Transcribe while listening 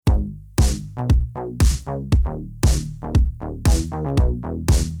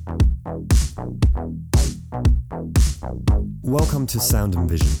Welcome to Sound and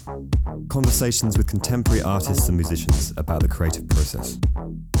Vision, conversations with contemporary artists and musicians about the creative process.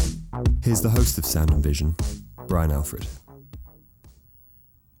 Here's the host of Sound and Vision, Brian Alfred.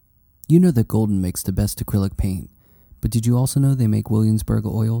 You know that Golden makes the best acrylic paint, but did you also know they make Williamsburg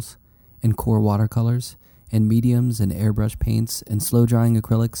oils, and core watercolors, and mediums and airbrush paints, and slow-drying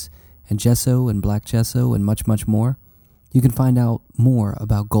acrylics, and gesso and black gesso, and much, much more? You can find out more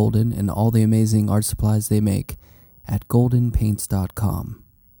about Golden and all the amazing art supplies they make at goldenpaints.com.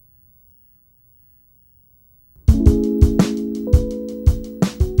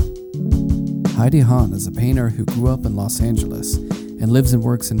 Heidi Hahn is a painter who grew up in Los Angeles and lives and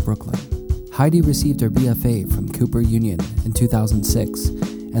works in Brooklyn. Heidi received her BFA from Cooper Union in 2006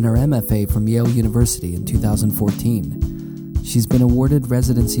 and her MFA from Yale University in 2014. She's been awarded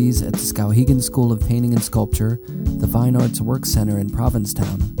residencies at the Skowhegan School of Painting and Sculpture, the Fine Arts Work Center in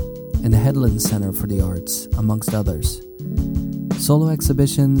Provincetown, and the Headlands Center for the Arts, amongst others. Solo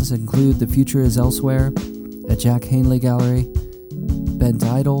exhibitions include The Future is Elsewhere at Jack Hanley Gallery, Bent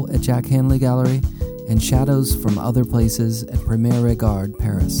Idol at Jack Hanley Gallery, and Shadows from Other Places at Premier Regard,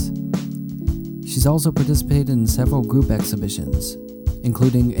 Paris. She's also participated in several group exhibitions,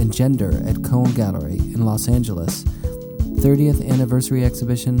 including Engender at Kohn Gallery in Los Angeles, 30th Anniversary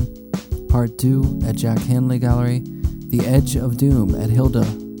Exhibition, Part 2 at Jack Hanley Gallery, The Edge of Doom at Hilda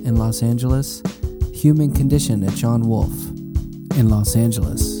in Los Angeles, Human Condition at John Wolfe in Los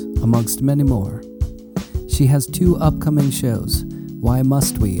Angeles, amongst many more. She has 2 upcoming shows: Why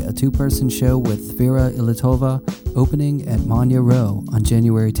Must We, a 2-person show with Vera Illatova, opening at Monya Rowe on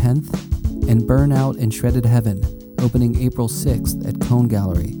January 10th, and Burnout in Shredded Heaven, opening April 6th at Kohn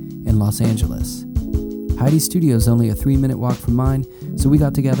Gallery in Los Angeles. Heidi's studio is only a 3-minute walk from mine, so we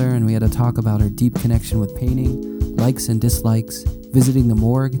got together and we had a talk about her deep connection with painting, likes and dislikes, visiting the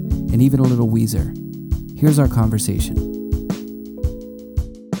morgue, and even a little Weezer. Here's our conversation.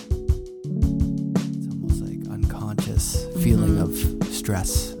 It's almost like unconscious feeling of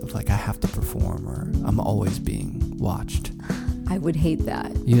stress, of like I have to perform or I'm always being watched. I would hate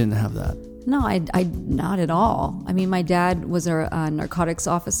that. You didn't have that? No, I not at all. I mean, my dad was a narcotics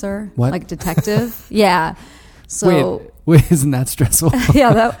officer, what? Like detective. Yeah. So wait, isn't that stressful?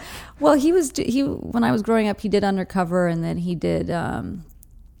 Yeah. Well, he when I was growing up, he did undercover, and then he did.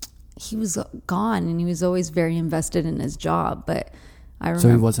 He was gone, and he was always very invested in his job. But I remember, so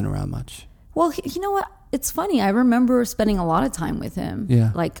he wasn't around much. Well, you know what? It's funny. I remember spending a lot of time with him.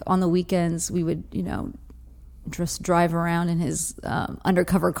 Yeah. Like on the weekends, we would, just drive around in his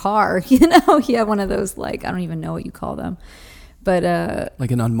undercover car. He had one of those, like, I don't even know what you call them, but like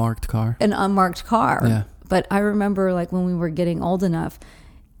an unmarked car. An unmarked car. Yeah. But I remember, like, when we were getting old enough,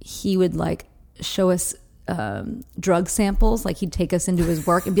 he would like show us drug samples. Like, he'd take us into his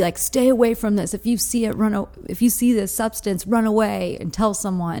work and be like, "Stay away from this. If you see it, if you see this substance, run away and tell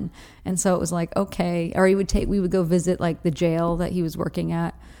someone." And so it was like, okay. Or we would go visit like the jail that he was working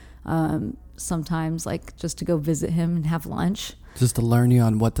at. Sometimes, like, just to go visit him and have lunch. Just to learn you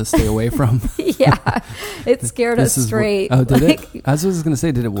on what to stay away from. Yeah, it scared us straight. Oh, did it? I was going to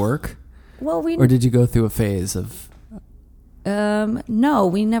say, did it work? Well, or did you go through a phase of? No,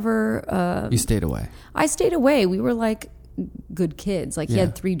 we never. You stayed away. I stayed away. We were like good kids. Like, he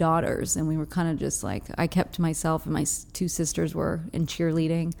had 3 daughters, and we were kind of just like, I kept to myself, and my 2 sisters were in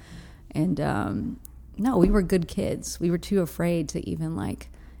cheerleading, and no, we were good kids. We were too afraid to even like.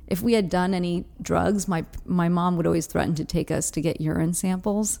 If we had done any drugs, my mom would always threaten to take us to get urine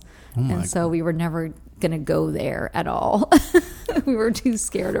samples. And so we were never going to go there at all. We were too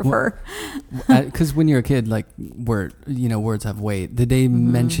scared of her. Because when you're a kid, like, words have weight. Did they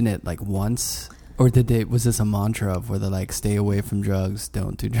mention it like once? Or was this a mantra of where they're like, stay away from drugs,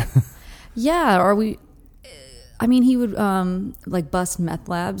 don't do drugs? Yeah, he would like bust meth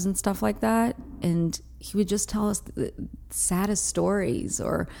labs and stuff like that. And he would just tell us the saddest stories.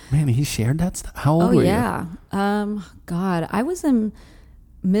 Or man, he shared that stuff. How old were you? God, I was in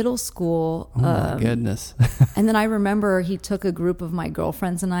middle school. Oh my goodness! And then I remember he took a group of my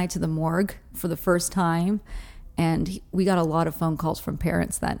girlfriends and I to the morgue for the first time, and we got a lot of phone calls from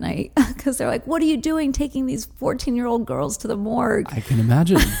parents that night because they're like, "What are you doing, taking these 14-year-old girls to the morgue?" I can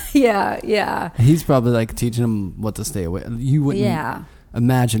imagine. Yeah. He's probably like teaching them what to stay away. You wouldn't. Yeah.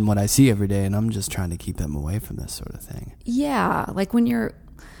 Imagine what I see every day, and I'm just trying to keep them away from this sort of thing. Yeah, like when you're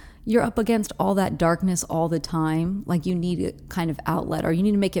up against all that darkness all the time, like you need a kind of outlet, or you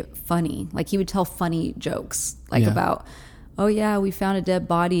need to make it funny. Like he would tell funny jokes, like about, oh yeah, we found a dead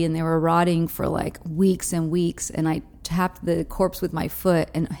body and they were rotting for like weeks and weeks, and I tapped the corpse with my foot,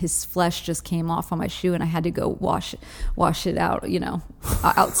 and his flesh just came off on my shoe, and I had to go wash it out,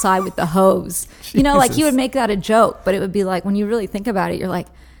 outside with the hose. Like he would make that a joke, but it would be like, when you really think about it, you're like,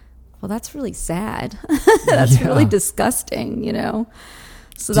 well, that's really sad. That's really disgusting,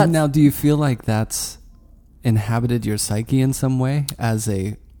 So now, do you feel like that's inhabited your psyche in some way as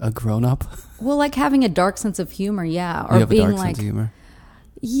a grown-up? Well, like having a dark sense of humor, yeah. Or you have being a dark like, sense of humor?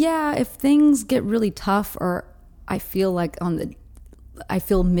 Yeah, if things get really tough, or I feel like I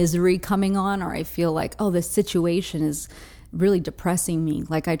feel misery coming on, or I feel like, oh, this situation is really depressing me.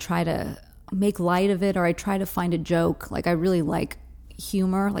 Like I try to make light of it, or I try to find a joke. Like I really like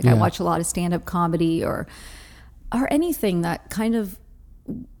humor. Like I watch a lot of stand-up comedy or anything that kind of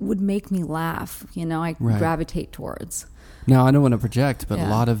would make me laugh, I gravitate towards. Now, I don't want to project, but a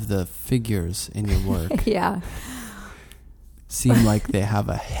lot of the figures in your work seem like they have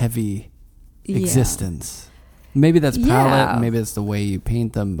a heavy existence. Maybe that's palette, maybe it's the way you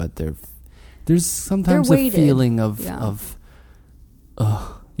paint them, but there's sometimes a feeling of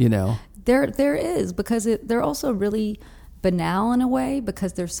There is, because they're also really banal in a way,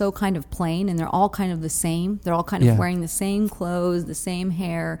 because they're so kind of plain, and they're all kind of the same. They're all kind of wearing the same clothes, the same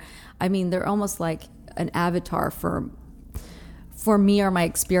hair. I mean, they're almost like an avatar for me or my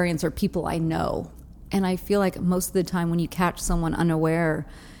experience or people I know. And I feel like most of the time when you catch someone unaware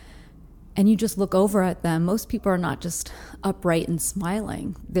and you just look over at them, most people are not just upright and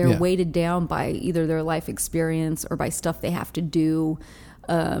smiling. They're weighted down by either their life experience or by stuff they have to do.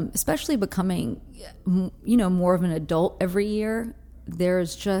 Especially becoming, more of an adult every year,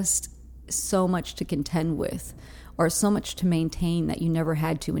 there's just so much to contend with, or so much to maintain that you never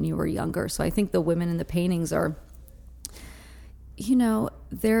had to when you were younger. So I think the women in the paintings are,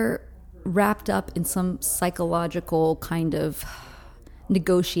 they're wrapped up in some psychological kind of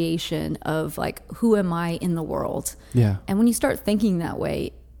negotiation of like, who am I in the world? Yeah. And when you start thinking that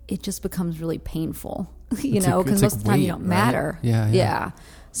way, it just becomes really painful. Because most of the time you don't matter. Yeah.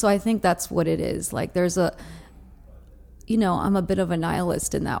 So I think that's what it is. Like there's I'm a bit of a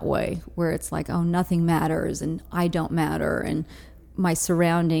nihilist in that way, where it's like, oh, nothing matters and I don't matter, and my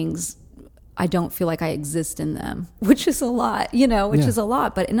surroundings, I don't feel like I exist in them, which is a lot, is a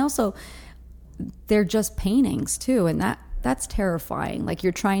lot. But, and also they're just paintings too. And that's terrifying. Like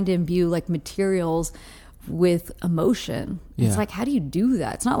you're trying to imbue like materials with emotion. It's like, how do you do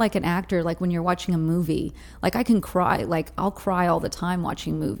that? It's not like an actor, like when you're watching a movie, like I can cry, like I'll cry all the time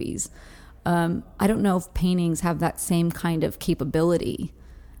watching movies. I don't know if paintings have that same kind of capability.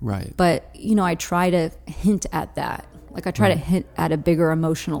 Right. But, I try to hint at that. Like I try to hint at a bigger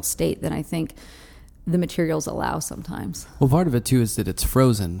emotional state than I think the materials allow sometimes. Well, part of it too is that it's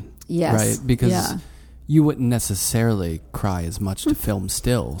frozen. Yes. Right? Because you wouldn't necessarily cry as much to film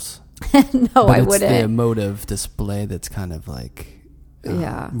stills. No, I wouldn't. It's the emotive display that's kind of like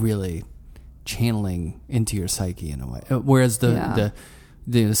really channeling into your psyche in a way. Whereas the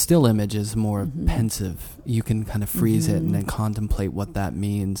still image is more pensive. You can kind of freeze it and then contemplate what that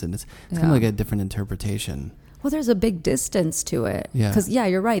means, and it's kind of like a different interpretation. Well, there's a big distance to it. Because,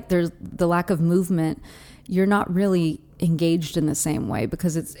 you're right. There's the lack of movement. You're not really engaged in the same way,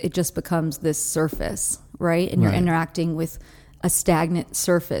 because it just becomes this surface, right? And you're interacting with a stagnant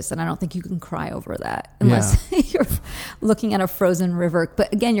surface, and I don't think you can cry over that unless you're looking at a frozen river.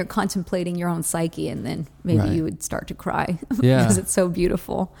 But again, you're contemplating your own psyche, and then maybe you would start to cry because it's so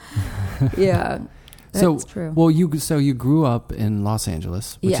beautiful. That's true. Well, you grew up in Los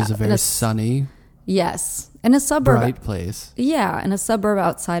Angeles, which is a very sunny, in a suburb, bright place. Yeah, in a suburb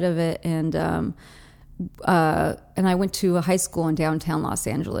outside of it, and I went to a high school in downtown Los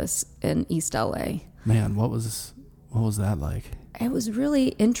Angeles in East LA. Man, what was that like? It was really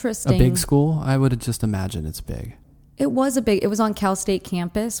interesting. A big school? I would have just imagined it's big. It was on Cal State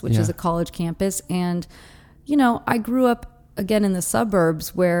campus, which is a college campus. And, I grew up, again, in the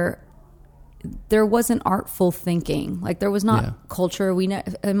suburbs where there wasn't artful thinking. Like, there was not culture.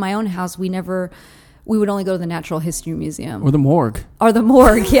 In my own house, we would only go to the Natural History Museum. Or the morgue.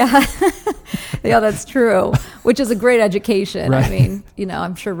 Yeah, that's true. Which is a great education. Right. I mean,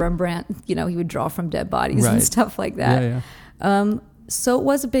 I'm sure Rembrandt, he would draw from dead bodies and stuff like that. So it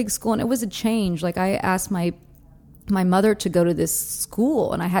was a big school, and it was a change. Like I asked my mother to go to this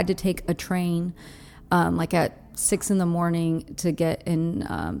school, and I had to take a train, like at 6 a.m. to get in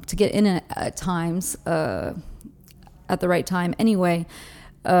at times, at the right time. Anyway,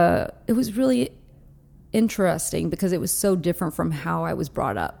 it was really interesting because it was so different from how I was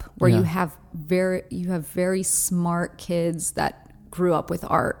brought up, where you have very smart kids that grew up with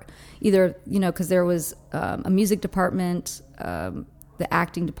art, either because there was a music department, there the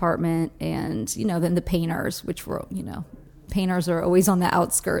acting department and, you know, then the painters, which were, you know, painters are always on the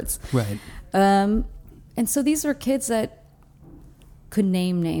outskirts. Right. And so these are kids that could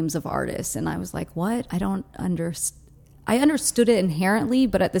name names of artists. And I was like, what? I don't understand. I understood it inherently,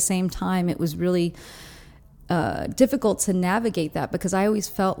 but at the same time, it was really difficult to navigate that because I always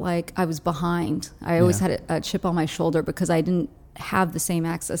felt like I was behind. I always had a chip on my shoulder because I didn't have the same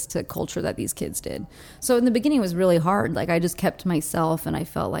access to culture that these kids did. So in the beginning, it was really hard. Like I just kept to myself and I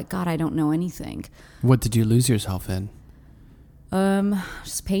felt like, God, I don't know anything. What did you lose yourself in?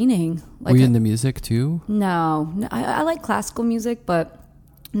 Just painting. Like were you into music too? No, I like classical music, but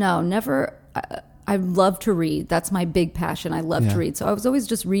no, never. I love to read. That's my big passion. I love to read. So I was always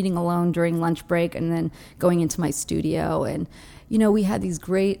just reading alone during lunch break and then going into my studio. And, you know, we had these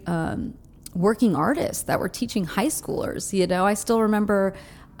great working artists that were teaching high schoolers. You know, I still remember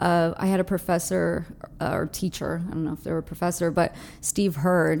I had a professor or teacher, I don't know if they were a professor, but Steve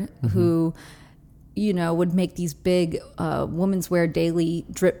Hurd, who, you know, would make these big Women's Wear Daily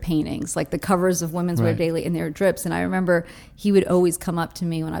drip paintings, like the covers of Women's Wear Daily in their drips. And I remember he would always come up to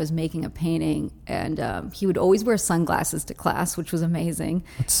me when I was making a painting, and he would always wear sunglasses to class, which was amazing.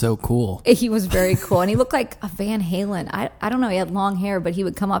 That's so cool. He was very cool. And he looked like a Van Halen. I don't know, he had long hair, but he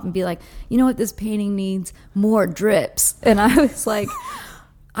would come up and be like, you know what this painting needs? More drips. And I was like...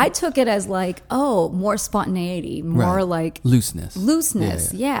 I took it as like, oh, more spontaneity, more like looseness,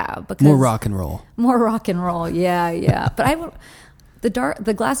 yeah, because more rock and roll, yeah. But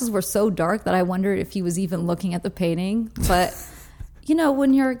the glasses were so dark that I wondered if he was even looking at the painting. But you know,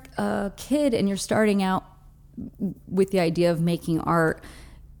 when you're a kid and you're starting out with the idea of making art,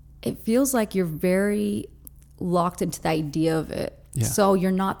 it feels like you're very locked into the idea of it. Yeah. So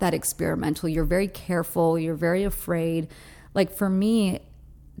you're not that experimental. You're very careful. You're very afraid. Like for me,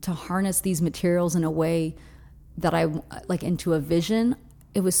 to harness these materials in a way that I like into a vision,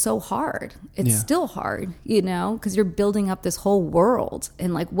 it was so hard. It's still hard, you know, because you're building up this whole world.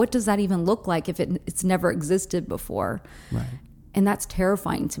 And like, what does that even look like if it's never existed before? Right. And that's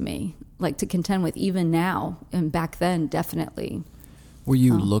terrifying to me, like to contend with even now. And back then, definitely. Were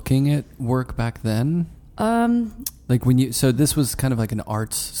you looking at work back then? Like when you, so this was kind of like an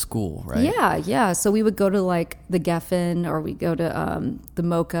arts school, right? Yeah. So we would go to like the Geffen or we go to the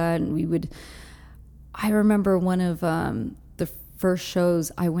Mocha, and we would, I remember one of the first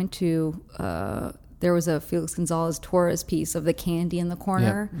shows I went to, there was a Felix Gonzalez Torres piece of the candy in the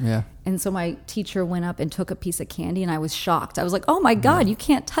corner. Yeah. And so my teacher went up and took a piece of candy, and I was shocked. I was like, oh my God, you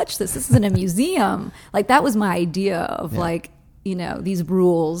can't touch this. This is in a museum. Like that was my idea of like, you know, these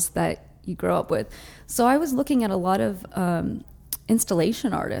rules that you grow up with. So I was looking at a lot of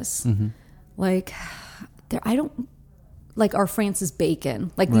installation artists, like our Francis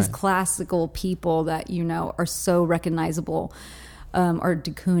Bacon, like these classical people that, you know, are so recognizable, or de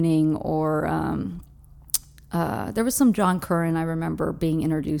Kooning, or there was some John Curran I remember being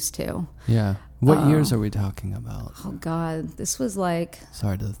introduced to. Yeah. What years are we talking about? Oh God, this was like,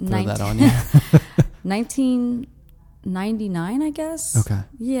 sorry to throw that on you. 1999, I guess. Okay.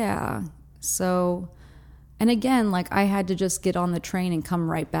 Yeah. So, and again, like I had to just get on the train and come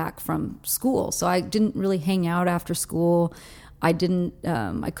right back from school. So I didn't really hang out after school. I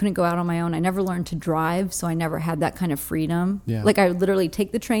couldn't go out on my own. I never learned to drive, so I never had that kind of freedom. Yeah. Like I would literally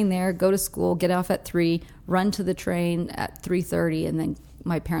take the train there, go to school, get off at 3, run to the train at 3:30, and then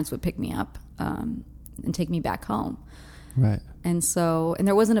my parents would pick me up and take me back home. Right. And so, and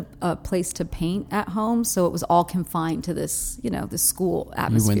there wasn't a place to paint at home, so it was all confined to this, you know, this school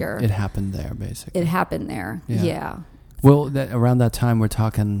atmosphere. It happened there, basically. It happened there, yeah. Well, around that time, we're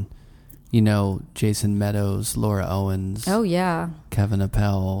talking, you know, Jason Meadows, Laura Owens. Oh, yeah. Kevin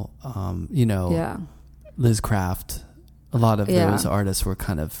Appel, you know, Liz Craft. A lot of those artists were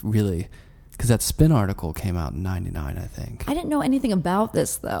kind of really... Because that Spin article came out in 99, I think. I didn't know anything about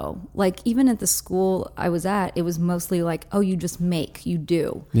this, though. Like, even at the school I was at, it was mostly like, oh, you just make, you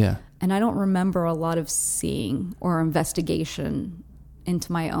do. Yeah. And I don't remember a lot of seeing or investigation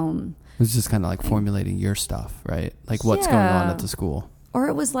into my own... It was just kind of like formulating your stuff, right? Like, what's going on at the school. Or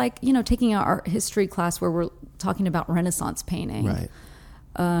it was like, you know, taking an art history class where we're talking about Renaissance painting. Right.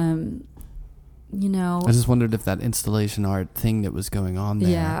 You know... I just wondered if that installation art thing that was going on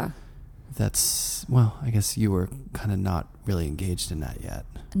there... Yeah. That's, well, I guess you were kind of not really engaged in that yet.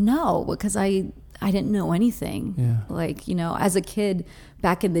 No, because I didn't know anything. Yeah. Like, you know, as a kid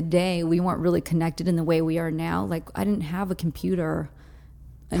back in the day, we weren't really connected in the way we are now. Like, I didn't have a computer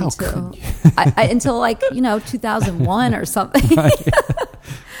until until like, you know, 2001 or something. Right.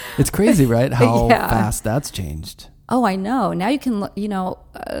 It's crazy, right? How fast that's changed. Oh, I know. Now you can, you know,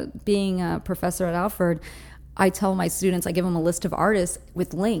 being a professor at Alfred, I tell my students, I give them a list of artists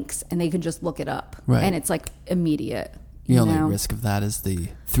with links, and they can just look it up. Right. And it's like immediate. The only risk of that is the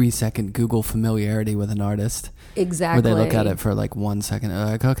 3-second Google familiarity with an artist. Exactly. Where they look at it for like 1 second, they're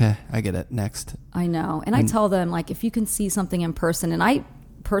like, okay, I get it, next. I know. And I tell them, like, if you can see something in person, and I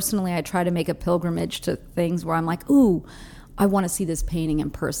try to make a pilgrimage to things where I'm like, ooh, I want to see this painting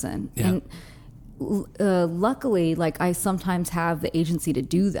in person. Yeah. And luckily, like, I sometimes have the agency to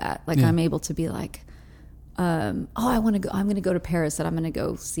do that. Like, I'm able to be like, I'm going to go to Paris and I'm going to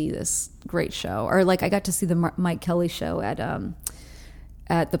go see this great show. Or like I got to see the Mike Kelly show at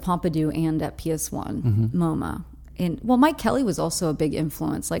the Pompidou and at PS1 MoMA. And well, Mike Kelly was also a big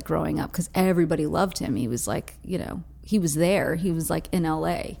influence, like growing up, because everybody loved him. He was like, he was there. He was like in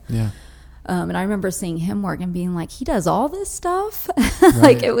LA. Yeah. And I remember seeing him work and being like, he does all this stuff. Right.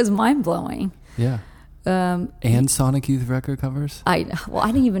 Like, it was mind blowing. Yeah. And Sonic Youth record covers? I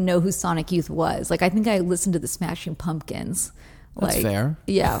didn't even know who Sonic Youth was. Like, I think I listened to the Smashing Pumpkins. That's fair.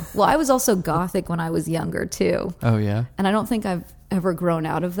 Yeah. Well, I was also gothic when I was younger, too. Oh, yeah? And I don't think I've ever grown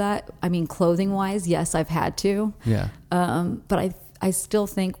out of that. I mean, clothing-wise, yes, I've had to. Yeah. But I still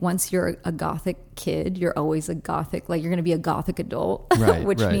think once you're a gothic kid, you're always a gothic. Like, you're going to be a gothic adult, right,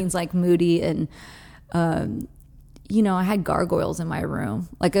 which means, like, moody and... I had gargoyles in my room.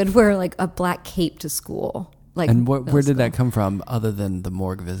 Like, I'd wear like a black cape to school. Like, and where did that come from, other than the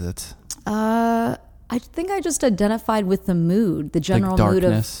morgue visits? I think I just identified with the mood, the general mood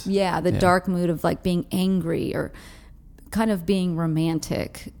of dark mood of like being angry or kind of being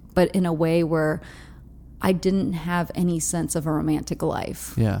romantic, but in a way where I didn't have any sense of a romantic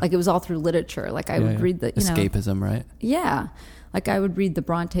life. Yeah, like it was all through literature. Like I would read the escapism, right? Yeah, like I would read the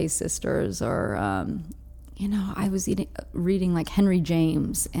Bronte sisters or. I was reading like Henry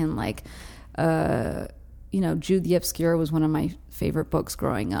James and like, Jude the Obscure was one of my favorite books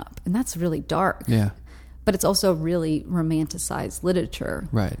growing up. And that's really dark. Yeah. But it's also really romanticized literature.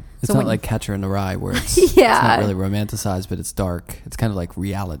 Right. It's not like Catcher in the Rye where it's, it's not really romanticized, but it's dark. It's kind of like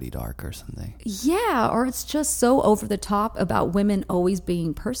reality dark or something. Yeah. Or it's just so over the top about women always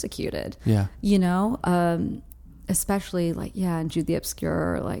being persecuted. Yeah. Especially like, in Jude the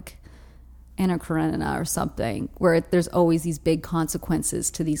Obscure, like, Anna Karenina or something, where there's always these big consequences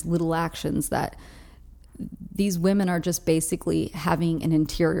to these little actions that these women are just basically having an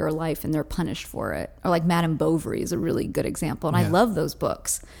interior life and they're punished for it. Or like Madame Bovary is a really good example. And I love those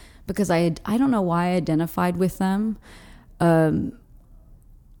books because I don't know why I identified with them. I'm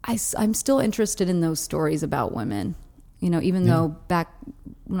still interested in those stories about women, even though back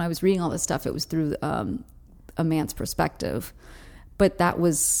when I was reading all this stuff, it was through a man's perspective. But that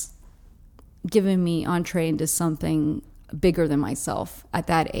was giving me entree into something bigger than myself at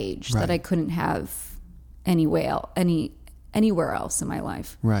that age that I couldn't have anywhere else in my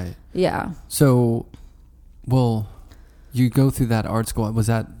life. Right. Yeah. So, you go through that art school. Was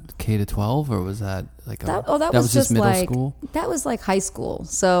that K to 12 or was that like that was just middle school? That was like high school.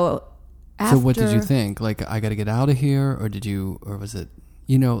 So what did you think? Like, I got to get out of here, or was it,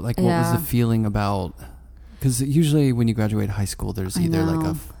 what was the feeling about? Because usually when you graduate high school, there's either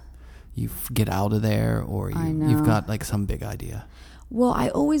like you get out of there or you've got like some big idea. Well, I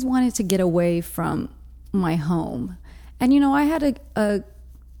always wanted to get away from my home. And, I had a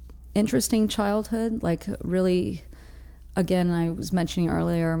interesting childhood, like really, again, I was mentioning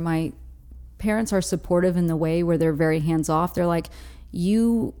earlier, my parents are supportive in the way where they're very hands off. They're like,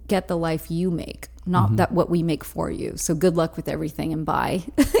 you get the life you make, not that what we make for you. So good luck with everything and bye.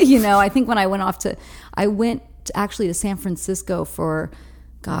 I think when I went actually to San Francisco for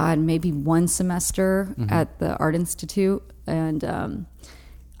maybe one semester at the Art Institute. And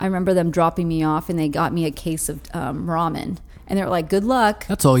I remember them dropping me off and they got me a case of ramen. And they were like, good luck.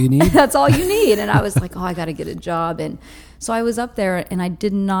 That's all you need? That's all you need. And I was like, I got to get a job. And so I was up there and I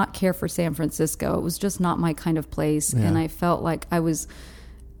did not care for San Francisco. It was just not my kind of place. Yeah. And I felt like I was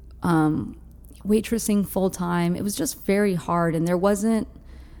waitressing full time. It was just very hard. And there wasn't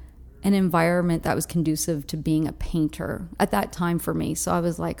an environment that was conducive to being a painter at that time for me. So I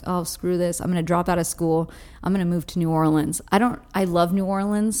was like, screw this. I'm going to drop out of school. I'm going to move to New Orleans. I love New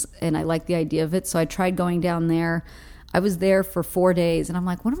Orleans and I like the idea of it. So I tried going down there. I was there for 4 days and I'm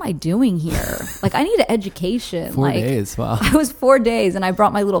like, what am I doing here? Like, I need an education. 4 days. Wow. I was 4 days and I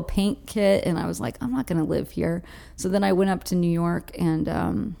brought my little paint kit and I was like, I'm not going to live here. So then I went up to New York and,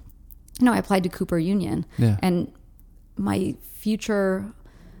 I applied to Cooper Union and my future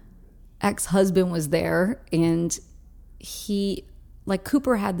ex-husband was there and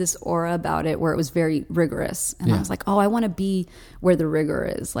Cooper had this aura about it where it was very rigorous. And I was like, I want to be where the rigor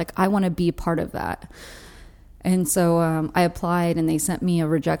is. Like, I want to be a part of that. And so I applied and they sent me a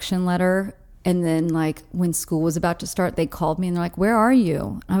rejection letter And then like when school was about to start, they called me and they're like, "Where are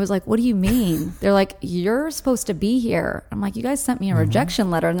you?" And I was like, "What do you mean?" They're like, "You're supposed to be here." I'm like, "You guys sent me a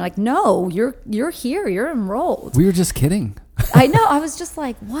rejection letter." And they're like, "No, you're here. You're enrolled." We were just kidding. I know. I was just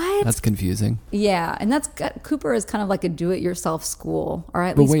like, what? That's confusing. Yeah. And Cooper is kind of like a do-it-yourself school, or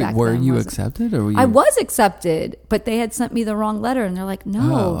at but least wait, back were then you wasn't. accepted, or were you? I was accepted, but they had sent me the wrong letter, and they're like,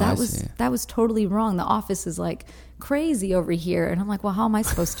 "No, I that was totally wrong. The office is like crazy over here." And I'm like, "Well, how am I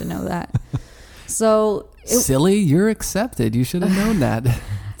supposed to know that?" So silly, you're accepted. You should have known that.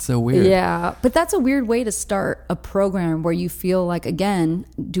 It's so weird. Yeah, but that's a weird way to start a program where you feel like, again,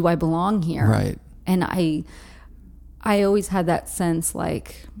 do I belong here? Right. And I always had that sense,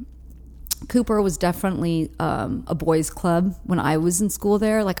 like, Cooper was definitely a boys' club when I was in school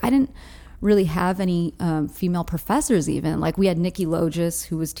there. Like, I didn't really have any female professors even. Like, we had Nikki Logis,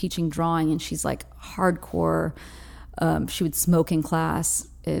 who was teaching drawing, and she's like hardcore. She would smoke in class.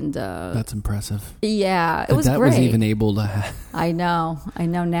 And that's impressive. Yeah, it was great. That was even able to have. I know.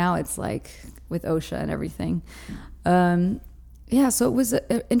 Now it's like with OSHA and everything. Yeah, so it was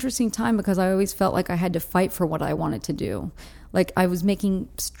an interesting time because I always felt like I had to fight for what I wanted to do. Like I was making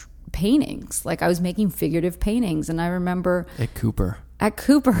paintings, like I was making figurative paintings, and I remember at Cooper,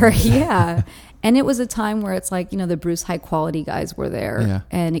 yeah. And it was a time where it's like, you know, the Bruce High Quality guys were there,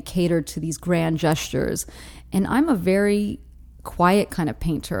 and it catered to these grand gestures. And I'm a very quiet kind of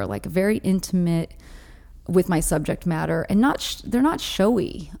painter, like very intimate with my subject matter, and they're not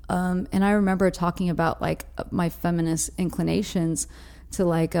showy. And I remember talking about like my feminist inclinations to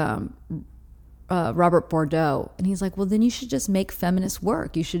like Robert Bordeaux, and he's like, "Well, then you should just make feminist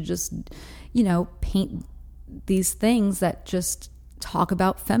work. You should just, you know, paint these things that just talk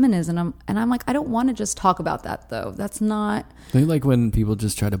about feminism." And I'm like, I don't want to just talk about that though. That's not. I like when people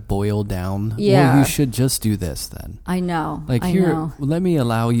just try to boil down. Yeah, well, you should just do this then. I know. Like here, let me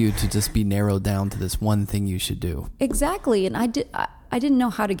allow you to just be narrowed down to this one thing you should do. Exactly, and I didn't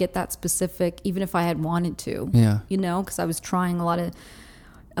know how to get that specific, even if I had wanted to. Yeah, you know, because I was trying a lot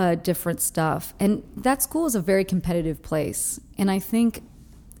of different stuff, and that school is a very competitive place, and I think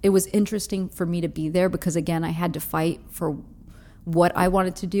it was interesting for me to be there because again, I had to fight for what I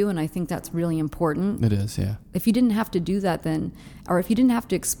wanted to do, and I think that's really important. It is, yeah. If you didn't have to do that then, or if you didn't have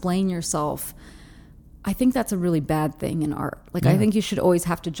to explain yourself, I think that's a really bad thing in art. Like, I think you should always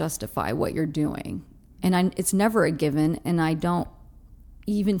have to justify what you're doing. And it's never a given, and I don't,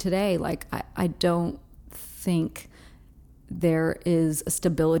 even today, like, I don't think there is a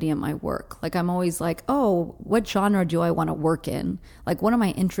stability in my work. Like, I'm always like, oh, what genre do I want to work in? Like, what am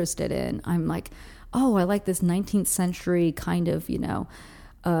I interested in? I'm like, oh, I like this 19th century kind of, you know,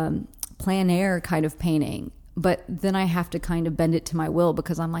 plein air kind of painting. But then I have to kind of bend it to my will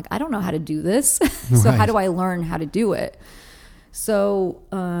because I'm like, I don't know how to do this. So how do I learn how to do it? So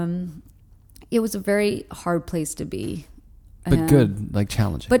it was a very hard place to be. But good, like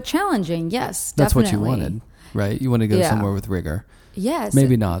challenging. But challenging, yes, That's definitely. what you wanted, right? You want to go somewhere with rigor. Yes.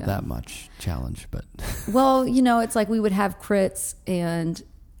 Maybe not that much challenge, but... Well, you know, it's like we would have crits and,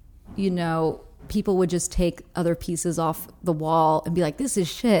 you know... people would just take other pieces off the wall and be like, this is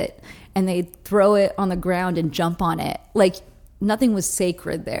shit. And they'd throw it on the ground and jump on it. Like nothing was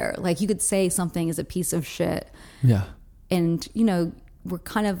sacred there. Like you could say something is a piece of shit. Yeah. And, you know, we're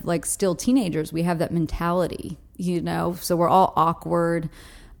kind of like still teenagers. We have that mentality, you know, so we're all awkward.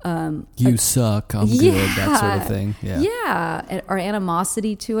 You suck. I'm good. That sort of thing. Yeah. Yeah. Our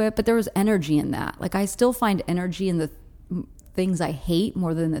animosity to it. But there was energy in that. Like I still find energy in the things I hate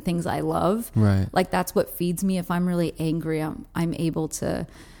more than the things I love. Right. Like that's what feeds me. If I'm really angry, I'm able to,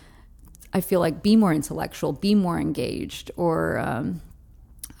 I feel like be more intellectual, be more engaged, or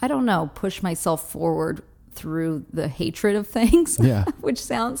I don't know, push myself forward through the hatred of things. Yeah. Which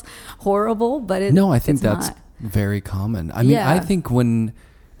sounds horrible, but I think that's not. Very common. I mean, I think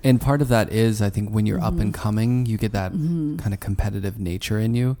and part of that is, I think when you're up and coming, you get that kind of competitive nature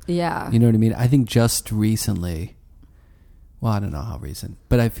in you. Yeah. You know what I mean? I think just recently, well, I don't know how recent,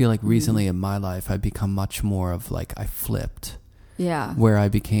 but I feel like recently in my life, I've become much more of like, I flipped. Yeah. Where I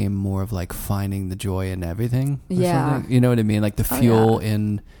became more of like finding the joy in everything. Yeah. Something. You know what I mean? Like the fuel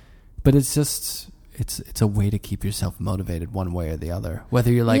in, but it's just, it's a way to keep yourself motivated one way or the other.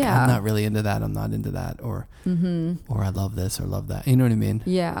 Whether you're like, I'm not really into that, I'm not into that, or I love this or love that. You know what I mean?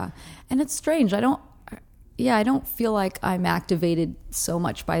 Yeah. And it's strange. I don't feel like I'm activated so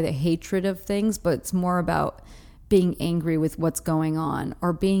much by the hatred of things, but it's more about being angry with what's going on,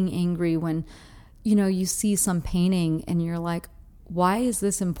 or being angry when, you know, you see some painting and you're like, why is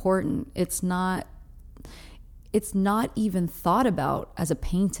this important? It's not even thought about as a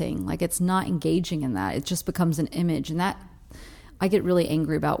painting. Like it's not engaging in that. It just becomes an image. And that I get really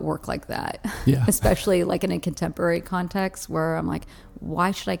angry about work like that. Yeah. Especially like in a contemporary context where I'm like,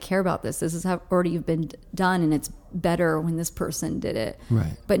 why should I care about this? This is how already been done, and it's better when this person did it.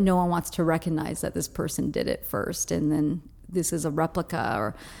 Right. But no one wants to recognize that this person did it first, and then this is a replica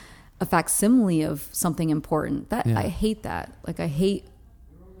or a facsimile of something important. That I hate that. Like, I hate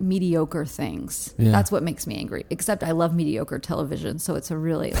mediocre things. Yeah. That's what makes me angry. Except I love mediocre television, so it's a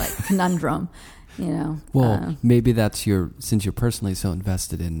really like conundrum. Well, maybe that's since you're personally so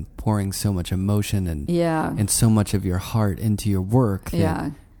invested in pouring so much emotion and so much of your heart into your work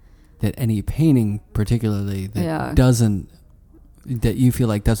that any painting particularly that you feel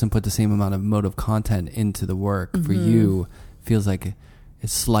like doesn't put the same amount of emotive content into the work for you feels like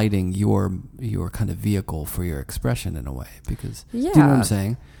it's slighting your kind of vehicle for your expression in a way, because do you know what I'm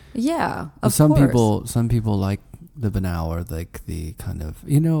saying? Yeah, some people like the banal or like the kind of,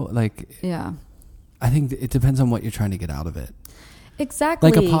 I think it depends on what you're trying to get out of it.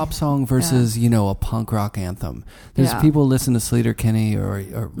 Exactly. Like a pop song versus, a punk rock anthem. There's people listen to Sleater-Kinney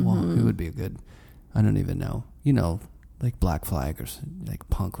or well, who would be a good, I don't even know, like Black Flag or like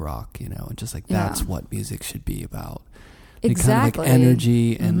punk rock, and just like that's what music should be about. Exactly. Kind of like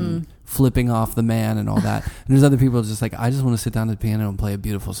energy and flipping off the man and all that. And there's other people just like, I just want to sit down at the piano and play a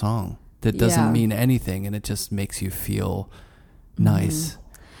beautiful song that doesn't mean anything, and it just makes you feel nice.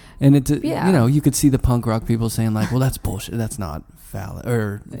 And it, you could see the punk rock people saying like, well, that's bullshit. That's not valid.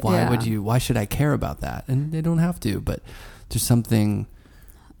 Or why should I care about that? And they don't have to, but there's something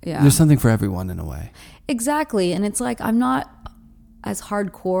for everyone in a way. Exactly. And it's like, I'm not as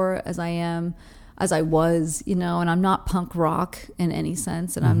hardcore as I was, and I'm not punk rock in any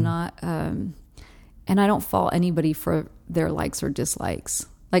sense. And I'm not, and I don't fault anybody for their likes or dislikes.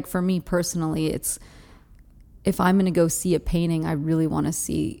 Like for me personally, it's, if I'm going to go see a painting, I really want to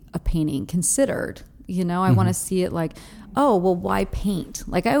see a painting considered. I want to see it like, oh, well, why paint?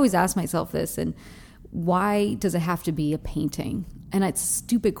 Like I always ask myself this, and why does it have to be a painting? And it's a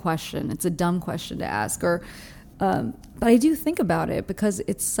stupid question. It's a dumb question to ask. But I do think about it because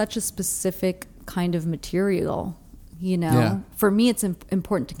it's such a specific kind of material. For me, it's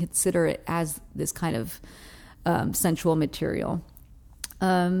important to consider it as this kind of sensual material.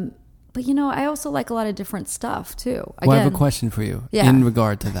 But, I also like a lot of different stuff, too. Again, well, I have a question for you in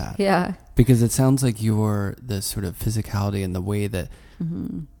regard to that. Yeah. Because it sounds like the sort of physicality and the way that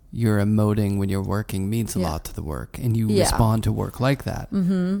you're emoting when you're working means a lot to the work. And you respond to work like that.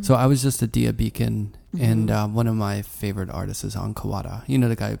 So I was just at Dia Beacon, and one of my favorite artists is Kawada.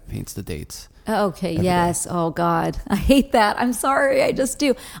 The guy who paints the dates. Okay, yes. Day. Oh, God. I hate that. I'm sorry. I just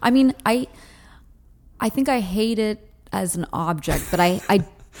do. I mean, I think I hate it as an object, but I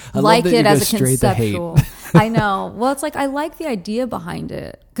like it as a conceptual. I know. Well, it's like I like the idea behind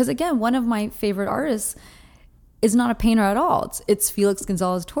it. Because again, one of my favorite artists is not a painter at all. It's Felix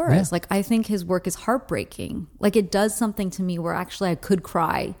Gonzalez Torres. Yeah. Like I think his work is heartbreaking. Like it does something to me where actually I could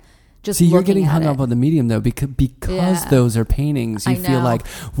cry just looking at it. See, you're getting hung up on the medium though, because those are paintings. You feel like,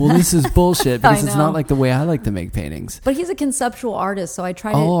 well, this is bullshit because it's not like the way I like to make paintings. But he's a conceptual artist, so I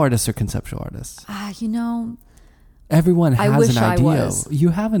try All artists are conceptual artists. Everyone has an idea. You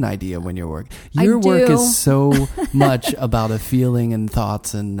have an idea when you're working. Your work is so much about a feeling and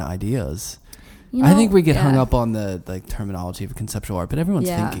thoughts and ideas. I think we get hung up on the terminology of conceptual art, but everyone's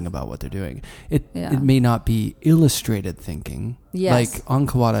thinking about what they're doing. It may not be illustrated thinking. Yes. Like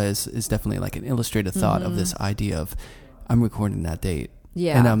Kawada is definitely like an illustrated thought of this idea of I'm recording that date.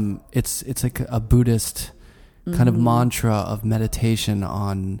 Yeah. And it's like a Buddhist kind of mantra of meditation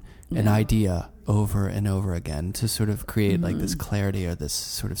on an idea over and over again to sort of create like this clarity or this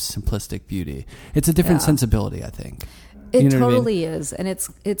sort of simplistic beauty. It's a different sensibility, I think. It totally is. And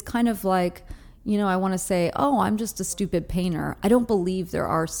it's kind of like, I want to say, oh, I'm just a stupid painter. I don't believe there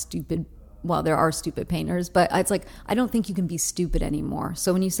are stupid painters, but it's like, I don't think you can be stupid anymore.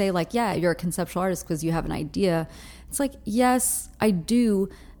 So when you say like, yeah, you're a conceptual artist because you have an idea, it's like, yes, I do,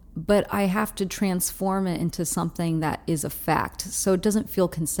 but I have to transform it into something that is a fact. So it doesn't feel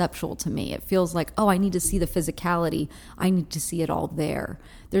conceptual to me. It feels like, oh, I need to see the physicality. I need to see it all there.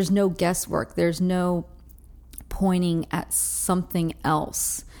 There's no guesswork. There's no pointing at something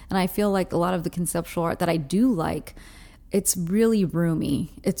else. And I feel like a lot of the conceptual art that I do like, it's really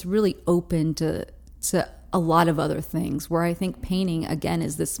roomy. It's really open to a lot of other things, where I think painting, again,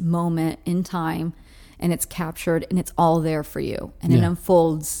 is this moment in time, and it's captured and it's all there for you, and it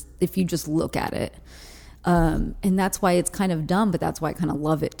unfolds if you just look at it. And that's why it's kind of dumb, but that's why I kind of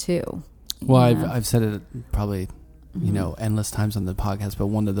love it too. Well, I've said it probably, endless times on the podcast, but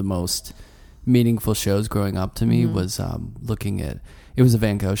one of the most meaningful shows growing up to me was looking at, it was a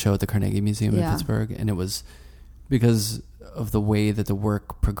Van Gogh show at the Carnegie Museum in Pittsburgh. And it was because of the way that the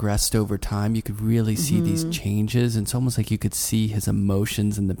work progressed over time, you could really see these changes. And it's almost like you could see his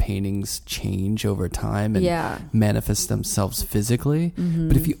emotions in the paintings change over time and manifest themselves physically.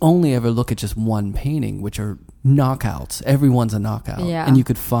 But if you only ever look at just one painting, which are knockouts, everyone's a knockout, and you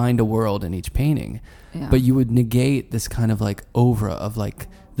could find a world in each painting, but you would negate this kind of like aura of like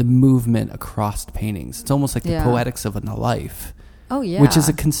the movement across paintings. It's almost like the poetics of a life. Oh, yeah. Which is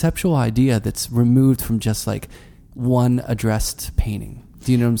a conceptual idea that's removed from just like one addressed painting.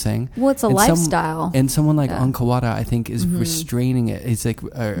 Do you know what I'm saying? Well, it's a lifestyle. And someone like Ankawada, I think, is restraining it. He's like,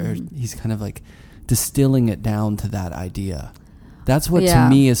 he's kind of like distilling it down to that idea. That's what to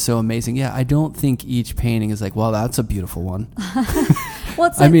me is so amazing. Yeah, I don't think each painting is like, well, that's a beautiful one. Well,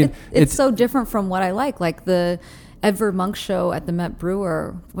 it's like, I mean, it's so different from what I like the Edvard Munch show at the Met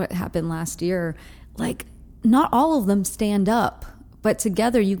Brewer, what happened last year. Like, not all of them stand up. But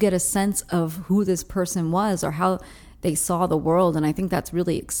together you get a sense of who this person was or how they saw the world. And I think that's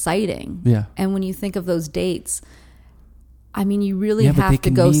really exciting. Yeah. And when you think of those dates, I mean, you really have to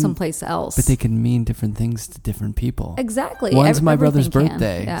go someplace else. But they can mean different things to different people. Exactly. One's my brother's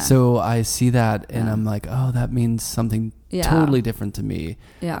birthday. Yeah. So I see that and I'm like, oh, that means something totally different to me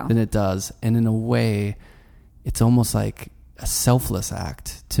than it does. And in a way, it's almost like a selfless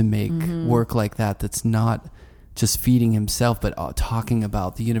act to make work like that that's not just feeding himself, but talking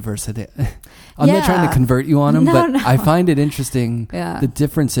about the university. I'm not trying to convert you on him, but I find it interesting the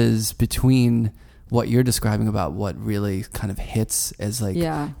differences between what you're describing about what really kind of hits as like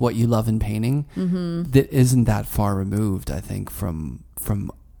what you love in painting that isn't that far removed, I think, from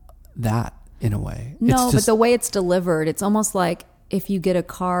that in a way. No, but the way it's delivered, it's almost like if you get a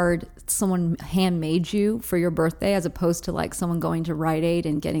card someone handmade you for your birthday, as opposed to like someone going to Rite Aid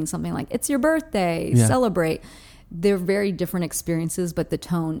and getting something like, it's your birthday, celebrate. They're very different experiences, but the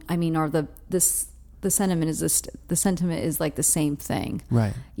tone, I mean, or the sentiment is like the same thing.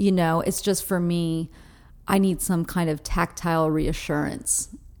 Right. You know, it's just, for me, I need some kind of tactile reassurance,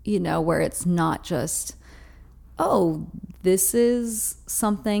 you know, where it's not just, oh, this is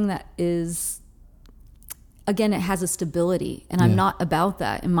something that is, again, it has a stability, and I'm not about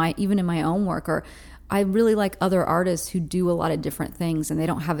that even in my own work. Or I really like other artists who do a lot of different things and they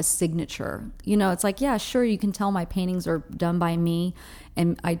don't have a signature. You know, it's like, yeah, sure, you can tell my paintings are done by me,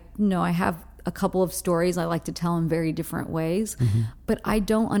 and I have a couple of stories I like to tell in very different ways. But I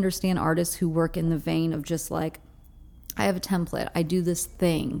don't understand artists who work in the vein of just like, I have a template, I do this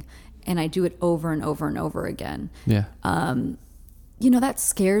thing, and I do it over and over and over again. Yeah. You know, that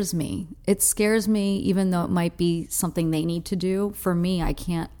scares me. It scares me, even though it might be something they need to do. For me, I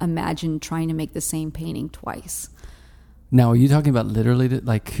can't imagine trying to make the same painting twice. Now, are you talking about literally,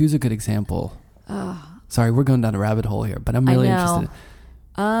 like, who's a good example? Sorry, we're going down a rabbit hole here, but I'm really interested.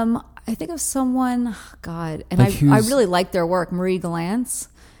 I think of someone, God, and like I really like their work. Marie Galance,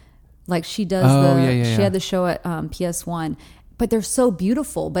 like she does she had the show at PS1, but they're so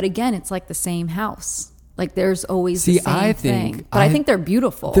beautiful. But again, it's like the same house. Like there's always the same thing. But I think they're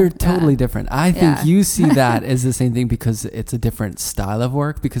beautiful. They're totally different. I think you see that as the same thing because it's a different style of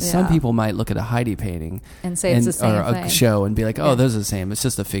work. Because some people might look at a Heidi painting and say it's the same or thing. A show and be like, oh, those are the same. It's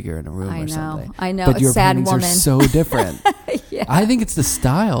just a figure in a room or something. I know. But a your sad paintings woman. are so different. I think it's the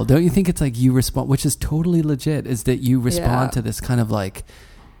style. Don't you think it's like you respond, which is totally legit, is that you respond to this kind of like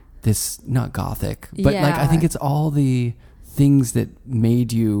this, not gothic, but like I think it's all the things that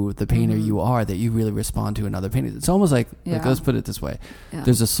made you the painter you are that you really respond to in other paintings. It's almost like let's put it this way.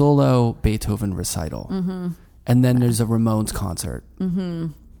 There's a solo Beethoven recital and then there's a Ramones concert.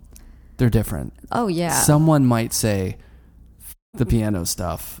 They're different. Oh yeah. Someone might say the piano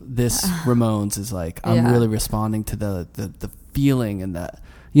stuff, this Ramones is like, I'm really responding to the feeling and the,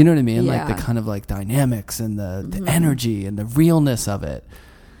 you know what I mean? Like the kind of like dynamics and the energy and the realness of it.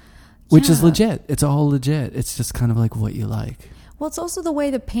 Which is legit. It's all legit. It's just kind of like what you like. Well, it's also the way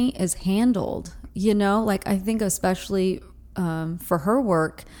the paint is handled, you know? Like, I think especially for her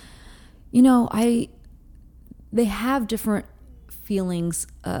work, you know, they have different feelings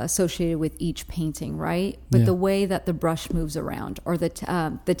associated with each painting, right? But the way that the brush moves around or the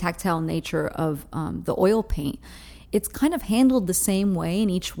tactile nature of the oil paint, it's kind of handled the same way in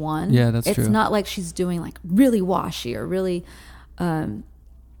each one. Yeah, that's true. It's not like she's doing like really washy or really...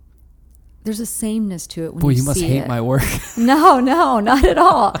 there's a sameness to it when you see it. Boy, you must hate my work. No, not at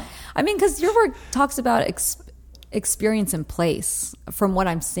all. I mean, because your work talks about experience and place from what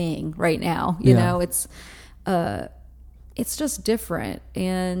I'm seeing right now. You know, it's just different.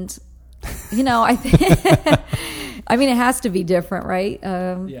 And, you know, I think, I mean, it has to be different, right?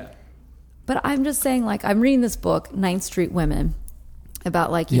 But I'm just saying, like, I'm reading this book, 9th Street Women,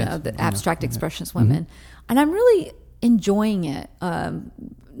 about like, you know, the abstract expressionist women. And I'm really enjoying it,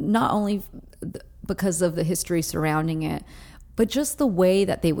 not only because of the history surrounding it, but just the way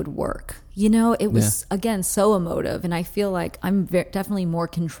that they would work. It was, again, so emotive. And I feel like I'm definitely more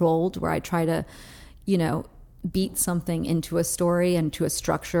controlled, where I try to, beat something into a story, into a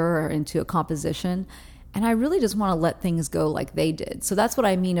structure, or into a composition. And I really just want to let things go like they did. So that's what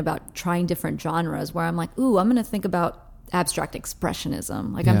I mean about trying different genres, where I'm like, ooh, I'm going to think about abstract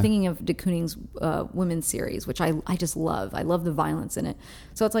expressionism. Like I'm thinking of de Kooning's women's series, which I just love. I love the violence in it.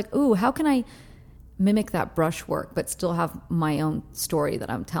 So it's like, ooh, how can I mimic that brushwork but still have my own story that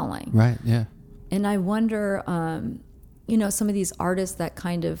I'm telling? Right, yeah. And I wonder, some of these artists that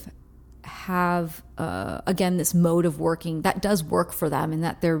kind of have, again, this mode of working that does work for them, and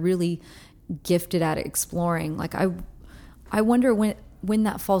that they're really gifted at exploring. Like I wonder when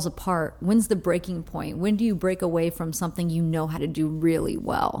that falls apart. When's the breaking point? When do you break away from something you know how to do really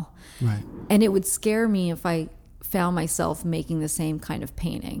well? Right. And it would scare me if I found myself making the same kind of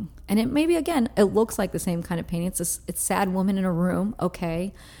painting. And it maybe, again, it looks like the same kind of painting. It's sad woman in a room,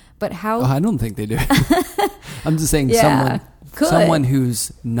 okay. But how... Oh, I don't think they do. I'm just saying someone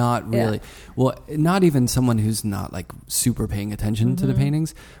who's not really... Well, not even someone who's not like super paying attention to the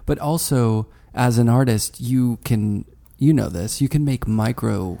paintings, but also as an artist, you can... you can make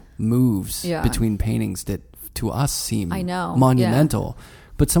micro moves between paintings that to us seem monumental. Yeah.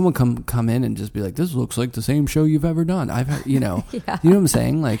 But someone come in and just be like, this looks like the same show you've ever done. I've had, you know what I'm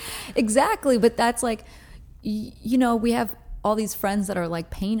saying? Like, exactly. But that's like, we have all these friends that are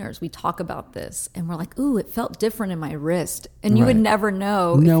like painters. We talk about this and we're like, ooh, it felt different in my wrist. And you would never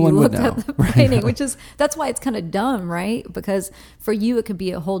know if you looked at the painting, that's why it's kind of dumb, right? Because for you, it could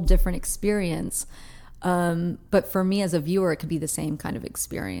be a whole different experience. But for me as a viewer, it could be the same kind of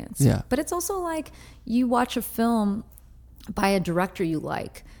experience. Yeah. But it's also like you watch a film by a director you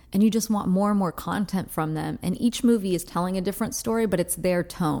like, and you just want more and more content from them. And each movie is telling a different story, but it's their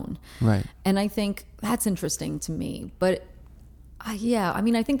tone. Right. And I think that's interesting to me. But I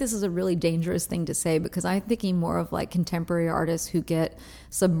think this is a really dangerous thing to say, because I'm thinking more of like contemporary artists who get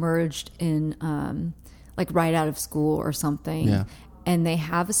submerged in like right out of school or something. Yeah. And they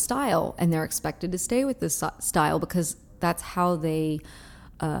have a style and they're expected to stay with this style because that's how they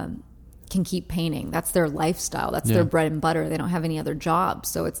can keep painting. That's their lifestyle. That's their bread and butter. They don't have any other jobs.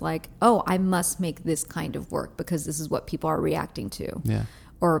 So it's like, oh, I must make this kind of work because this is what people are reacting to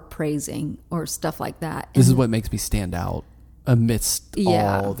or praising or stuff like that. This is what makes me stand out amidst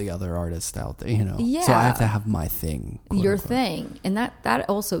all the other artists out there, Yeah. So I have to have my thing. Your thing. And that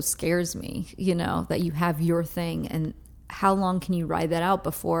also scares me, that you have your thing, and how long can you ride that out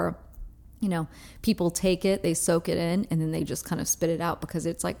before, people take it, they soak it in, and then they just kind of spit it out because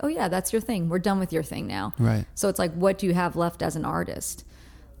it's like, oh yeah, that's your thing. We're done with your thing now. Right. So it's like, what do you have left as an artist?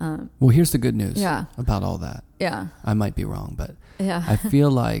 Well, here's the good news about all that. Yeah. I might be wrong, but I feel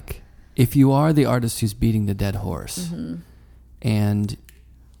like if you are the artist who's beating the dead horse and,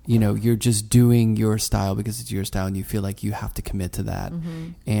 you're just doing your style because it's your style and you feel like you have to commit to that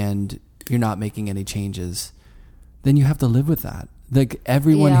and you're not making any changes, then you have to live with that. Like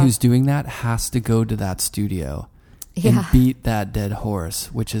everyone who's doing that has to go to that studio and beat that dead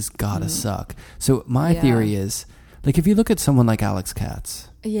horse, which has gotta suck. So my theory is, like, if you look at someone like Alex Katz.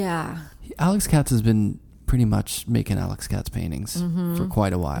 Yeah. Alex Katz has been pretty much making Alex Katz paintings for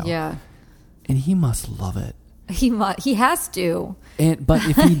quite a while. Yeah. And he must love it. He has to. But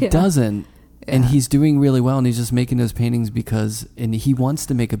if he doesn't, and he's doing really well and he's just making those paintings and he wants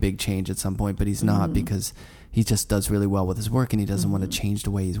to make a big change at some point, but he's not because he just does really well with his work and he doesn't want to change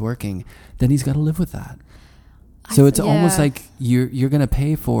the way he's working, then he's got to live with that. So it's almost like you're going to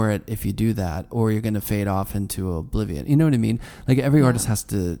pay for it if you do that, or you're going to fade off into oblivion. You know what I mean? Like every artist has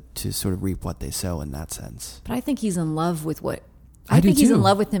to sort of reap what they sow in that sense. But I think he's in love with I think he's in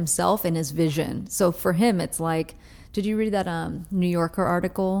love with himself and his vision. So for him, it's like, did you read that New Yorker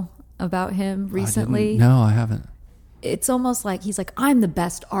article about him recently? No, I haven't. It's almost like he's like, I'm the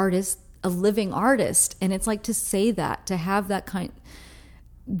best artist, a living artist. And it's like, to say that, to have that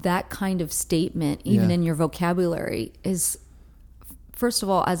kind of statement even in your vocabulary is, first of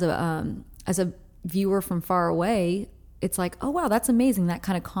all, as a viewer from far away, it's like, oh wow, that's amazing, that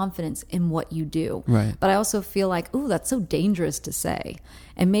kind of confidence in what you do. Right. But I also feel like, ooh, that's so dangerous to say.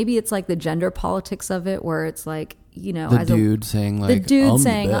 And maybe it's like the gender politics of it, where it's like, the dude saying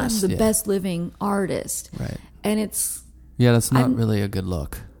I'm the best living artist. Right. And it's that's not really a good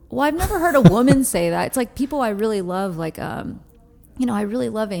look. Well, I've never heard a woman say that. It's like people I really love, like I really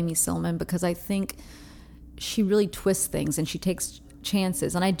love Amy Silman because I think she really twists things and she takes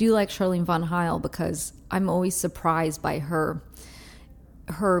chances. And I do like Charlene von Heil because I'm always surprised by her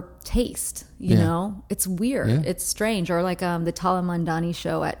her taste, you know? It's weird. Yeah. It's strange. Or like the Tala Mandani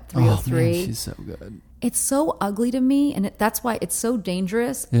show at 303. Oh, man, she's so good. It's so ugly to me, and that's why it's so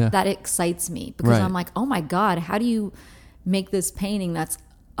dangerous that it excites me. Because I'm like, oh my God, how do you make this painting that's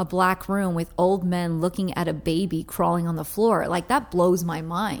a black room with old men looking at a baby crawling on the floor? Like, that blows my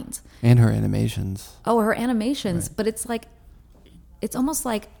mind. And her animations. Oh, her animations. Right. But it's like, it's almost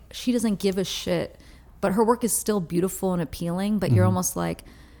like she doesn't give a shit, but her work is still beautiful and appealing, but you're almost like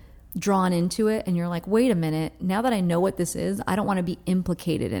drawn into it, and you're like, wait a minute, now that I know what this is, I don't want to be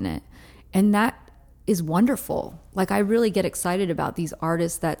implicated in it. And that is wonderful. Like, I really get excited about these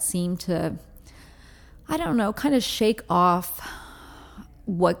artists that seem to, I don't know, kind of shake off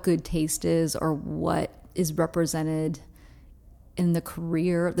what good taste is, or what is represented in the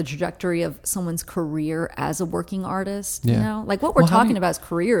career, the trajectory of someone's career as a working artist. You know, like what we're talking about is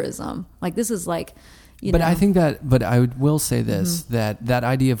careerism. Like, this is like, you know. I think that, but I will say this, that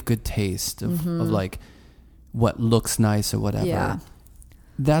idea of good taste, of like what looks nice or whatever,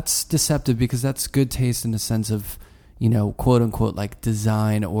 that's deceptive, because that's good taste in the sense of, you know, quote unquote, like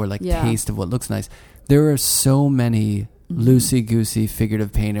design or like taste of what looks nice. There are so many loosey-goosey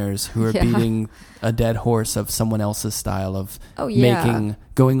figurative painters who are beating a dead horse of someone else's style of making,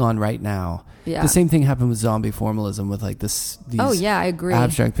 going on right now. The same thing happened with zombie formalism, with like these I agree,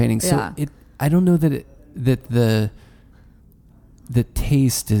 abstract paintings. So I don't know that the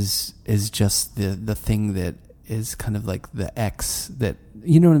taste is just the thing that is kind of like the X that,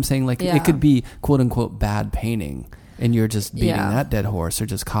 you know what I'm saying? Like it could be quote unquote bad painting, and you're just beating that dead horse, or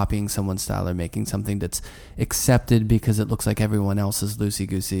just copying someone's style, or making something that's accepted because it looks like everyone else's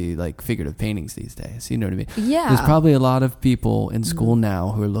loosey-goosey, like figurative paintings these days. You know what I mean? Yeah. There's probably a lot of people in school now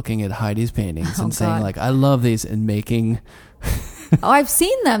who are looking at Heidi's paintings and saying like, I love these, and making... I've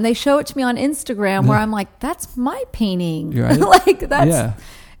seen them. They show it to me on Instagram where I'm like, that's my painting. Right? Like, that's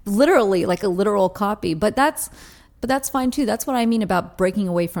literally like a literal copy. But that's fine too. That's what I mean about breaking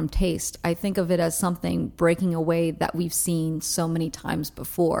away from taste. I think of it as something breaking away that we've seen so many times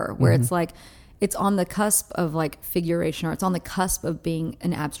before, where it's like, it's on the cusp of like figuration, or it's on the cusp of being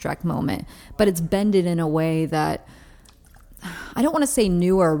an abstract moment, but it's bended in a way that, I don't want to say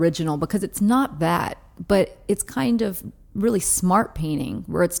new or original, because it's not that, but it's kind of really smart painting,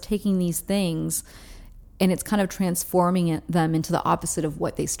 where it's taking these things and it's kind of transforming them into the opposite of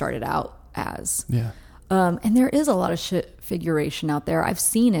what they started out as. Yeah. And there is a lot of shit figuration out there. I've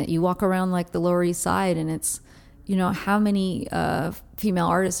seen it. You walk around like the Lower East Side, and it's, you know, how many female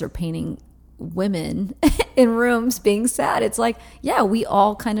artists are painting women in rooms being sad. It's like, yeah, we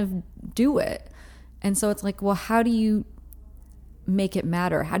all kind of do it. And so it's like, well, how do you make it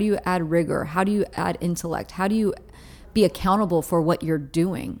matter? How do you add rigor? How do you add intellect? How do you be accountable for what you're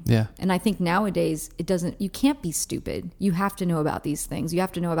doing? Yeah. And I think nowadays you can't be stupid. You have to know about these things. You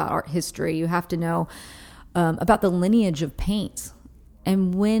have to know about art history. You have to know about the lineage of paint.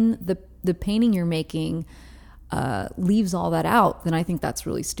 And when the painting you're making leaves all that out, then I think that's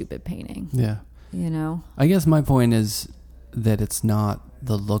really stupid painting. Yeah. You know? I guess my point is that it's not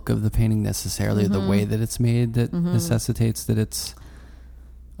the look of the painting necessarily, the way that it's made, that necessitates that it's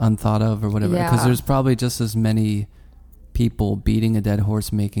unthought of or whatever. Because there's probably just as many people beating a dead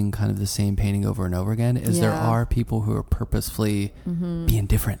horse making kind of the same painting over and over again as there are people who are purposefully being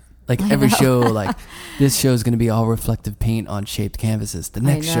different. Like every show, like this show is going to be all reflective paint on shaped canvases. The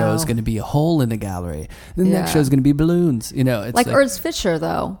next show is going to be a hole in the gallery. The next show is going to be balloons. You know, it's like Urs Fischer,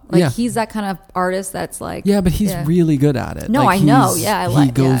 though. Like he's that kind of artist that's like, but he's really good at it. No, like I know. Yeah,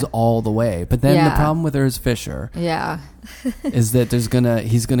 he goes all the way. But then the problem with Urs Fischer, is that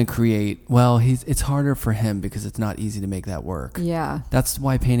he's gonna create. Well, it's harder for him because it's not easy to make that work. Yeah, that's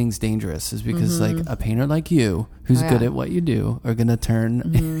why painting's dangerous. Is because like a painter like you, who's good at what you do, are gonna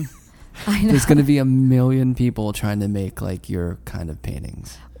turn. There's going to be a million people trying to make like your kind of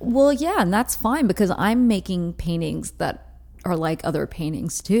paintings. Well, yeah, and that's fine, because I'm making paintings that are like other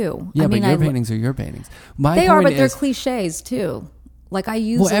paintings too. Yeah, but your paintings are your paintings. They are, but they're cliches too. Like I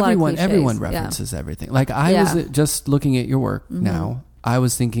use a lot of cliches. Everyone references everything. Like I was just looking at your work now. I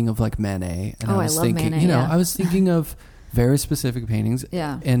was thinking of like Manet, and I was thinking, Manet, I was thinking of very specific paintings.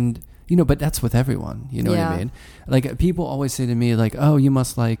 Yeah, and. You know, but that's with everyone. You know what I mean? Like, people always say to me, like, oh, you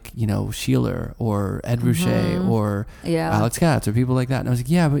must like, you know, Sheeler or Ed Ruscha or Alex Katz or people like that. And I was like,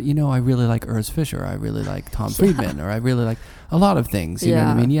 yeah, but, you know, I really like Urs Fischer. I really like Tom Friedman, or I really like a lot of things. You know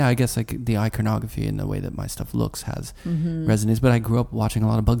what I mean? Yeah, I guess like the iconography and the way that my stuff looks has resonance. But I grew up watching a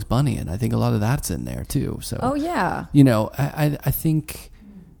lot of Bugs Bunny, and I think a lot of that's in there too. So, you know, I think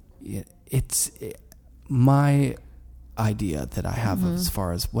it's my idea that I have as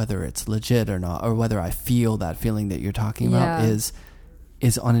far as whether it's legit or not, or whether I feel that feeling that you're talking about, is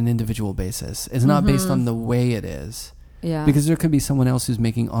is on an individual basis. It's not based on the way it is. Yeah. Because there could be someone else who's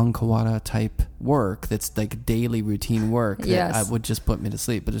making Ankawada type work that's like daily routine work that would just put me to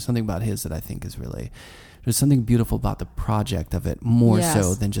sleep. But there's something about his that I think is really, there's something beautiful about the project of it more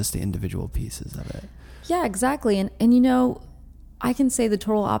so than just the individual pieces of it. Yeah, exactly. And you know, I can say the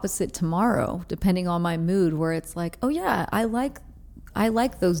total opposite tomorrow, depending on my mood, where it's like, oh yeah, I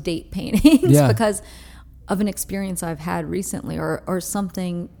like those date paintings because of an experience I've had recently or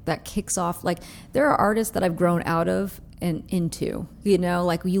something that kicks off. Like there are artists that I've grown out of and into, you know,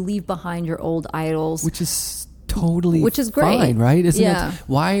 like you leave behind your old idols. Which is totally great, fine, right? Isn't it?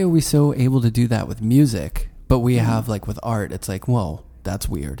 Why are we so able to do that with music, but we have like with art, it's like, whoa, that's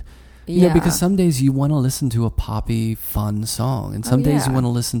weird. You know, because some days you want to listen to a poppy, fun song, and some days you want to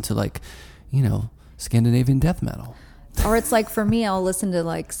listen to like, you know, Scandinavian death metal. Or it's like for me, I'll listen to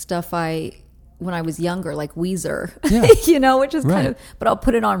like stuff when I was younger, like Weezer, you know, which is kind of, but I'll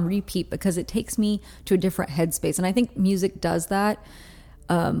put it on repeat because it takes me to a different headspace. And I think music does that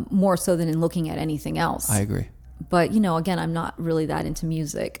more so than in looking at anything else. I agree. But, you know, again, I'm not really that into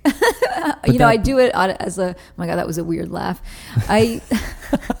music. You know, I do it as a, oh my God, that was a weird laugh.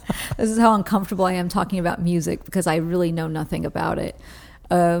 This is how uncomfortable I am talking about music because I really know nothing about it.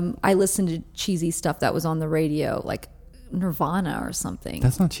 I listened to cheesy stuff that was on the radio, like Nirvana or something.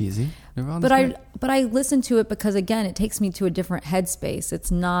 That's not cheesy. Nirvana's but I listen to it because, again, it takes me to a different headspace.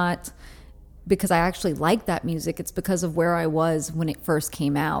 It's not because I actually like that music. It's because of where I was when it first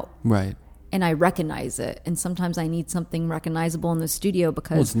came out. Right. And I recognize it. And sometimes I need something recognizable in the studio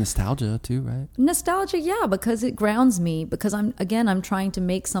because... Well, it's nostalgia too, right? Nostalgia, yeah, because it grounds me. Because I'm trying to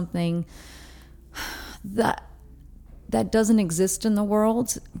make something that doesn't exist in the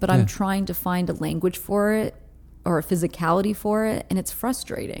world, but I'm trying to find a language for it or a physicality for it. And it's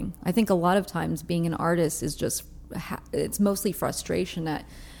frustrating. I think a lot of times being an artist is just... it's mostly frustration at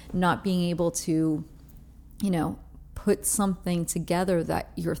not being able to, you know, put something together that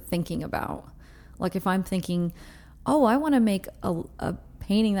you're thinking about. Like if I'm thinking, oh, I want to make a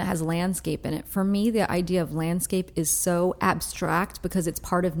painting that has landscape in it. For me, the idea of landscape is so abstract because it's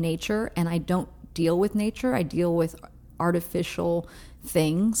part of nature, and I don't deal with nature. I deal with artificial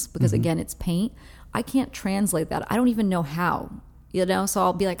things because, again, it's paint. I can't translate that. I don't even know how, you know? So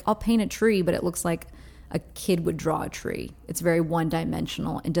I'll be like, I'll paint a tree, but it looks like a kid would draw a tree. It's very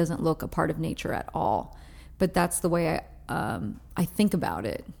one-dimensional. It doesn't look a part of nature at all. But that's the way I think about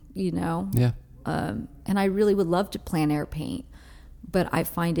it, you know? Yeah. And I really would love to plein air paint, but I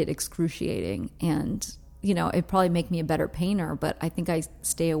find it excruciating. And, you know, it'd probably make me a better painter, but I think I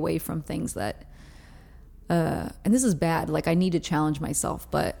stay away from things that, and this is bad, like I need to challenge myself,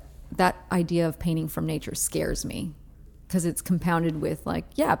 but that idea of painting from nature scares me because it's compounded with like,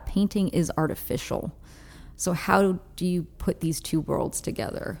 yeah, painting is artificial. So how do you put these two worlds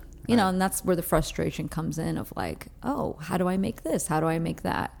together? You know, and that's where the frustration comes in of like, oh, how do I make this? How do I make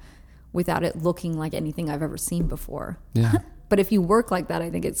that? Without it looking like anything I've ever seen before. Yeah. But if you work like that, I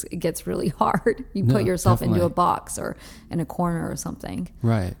think it gets really hard. You put yourself into a box or in a corner or something.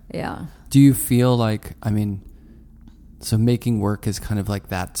 Right. Yeah. Do you feel like, I mean, so making work is kind of like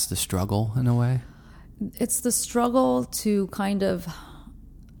that's the struggle in a way? It's the struggle to kind of,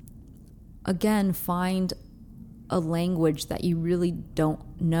 again, find a language that you really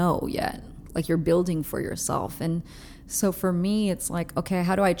don't know yet, like you're building for yourself. And so for me, it's like, okay,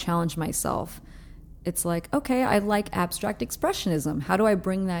 how do I challenge myself? It's like, okay, I like abstract expressionism. How do I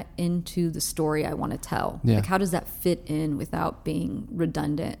bring that into the story I want to tell? Yeah. Like, how does that fit in without being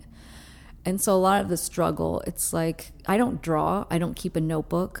redundant? And so a lot of the struggle, it's like, I don't draw. I don't keep a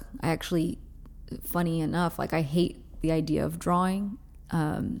notebook. I actually, funny enough, like I hate the idea of drawing.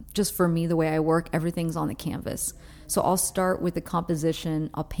 Just for me, the way I work, everything's on the canvas. So I'll start with the composition,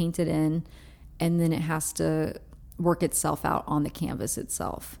 I'll paint it in, and then it has to work itself out on the canvas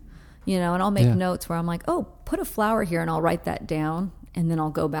itself. You know, and I'll make notes where I'm like, oh, put a flower here, and I'll write that down, and then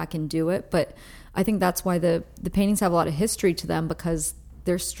I'll go back and do it. But I think that's why the paintings have a lot of history to them, because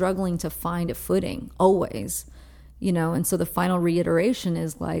they're struggling to find a footing always, you know. And so the final reiteration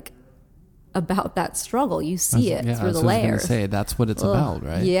is like about that struggle. You see it through the layers. I was going to say, that's what it's about,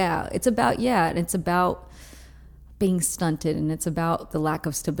 right? Yeah, it's about, and it's about being stunted, and it's about the lack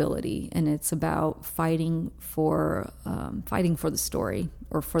of stability, and it's about fighting for the story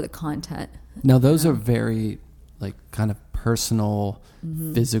or for the content. Now, those are very like kind of personal,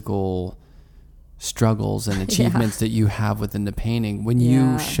 physical struggles and achievements that you have within the painting. When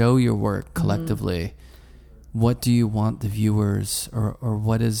you show your work collectively, what do you want the viewers, or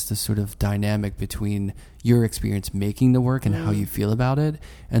what is the sort of dynamic between your experience making the work and how you feel about it,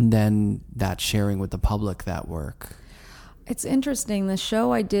 and then that sharing with the public that work? It's interesting. The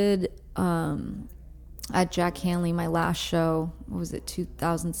show I did at Jack Hanley, my last show, what was it,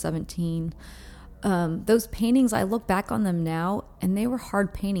 2017? Those paintings, I look back on them now, and they were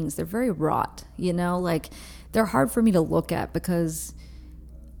hard paintings. They're very wrought, like they're hard for me to look at because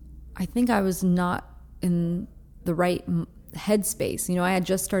I think I was not in the right headspace. I had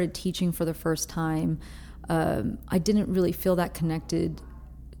just started teaching for the first time. I didn't really feel that connected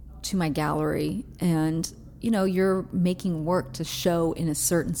to my gallery, and you're making work to show in a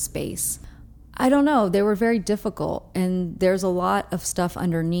certain space. I don't know, they were very difficult, and there's a lot of stuff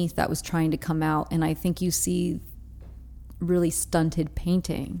underneath that was trying to come out, and I think you see really stunted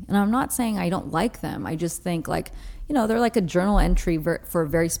painting. And I'm not saying I don't like them, I just think they're like a journal entry for a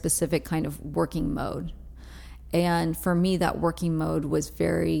very specific kind of working mode. And for me, that working mode was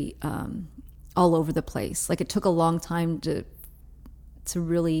very all over the place. It took a long time to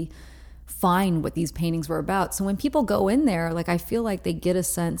really find what these paintings were about. So when people go in there, I feel like they get a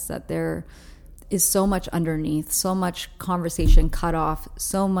sense that there is so much underneath, so much conversation cut off,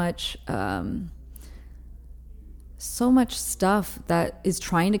 so much stuff that is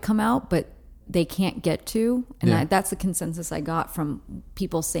trying to come out, but they can't get to. And that's the consensus I got from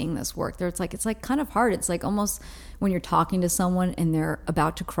people seeing this work. It's kind of hard. It's almost when you're talking to someone and they're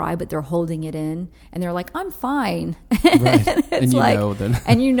about to cry, but they're holding it in, and they're like, "I'm fine." Right. And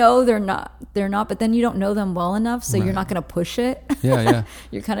they're not, but then you don't know them well enough, so you're not going to push it. Yeah.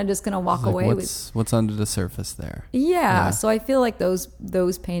 You're kind of just going to walk away what's under the surface there. Yeah. So I feel like those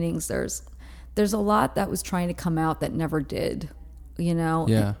paintings, there's a lot that was trying to come out that never did.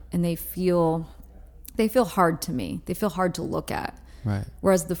 Yeah. And they feel hard to me. They feel hard to look at. Right.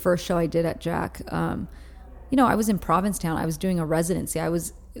 Whereas the first show I did at Jack, I was in Provincetown. I was doing a residency. I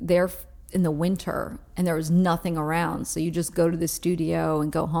was there in the winter, and there was nothing around. So you just go to the studio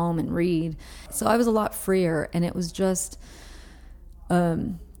and go home and read. So I was a lot freer, and it was just,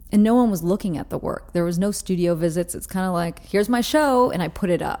 and no one was looking at the work. There was no studio visits. It's kind of like, here's my show, and I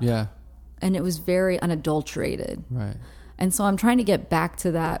put it up. Yeah. And it was very unadulterated. Right. And so I'm trying to get back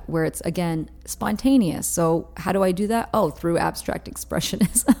to that where it's, again, spontaneous. So how do I do that? Oh, through abstract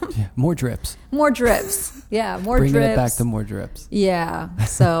expressionism. Yeah, more drips. More drips. Yeah, more Bringing drips. Bringing it back to more drips. Yeah.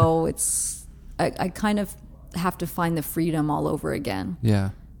 So it's, I kind of have to find the freedom all over again.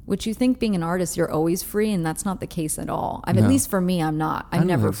 Yeah. Which you think being an artist, you're always free, and that's not the case at all. At least for me, I'm not. I'm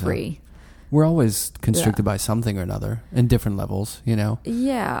never free. We're always constricted by something or another in different levels,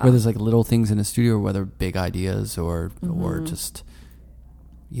 Yeah. Whether it's little things in a studio, or whether big ideas or just,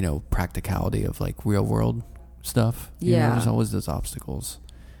 practicality of real world stuff. There's always those obstacles.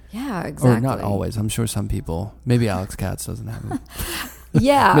 Yeah, exactly. Or not always. I'm sure some people, maybe Alex Katz doesn't have them.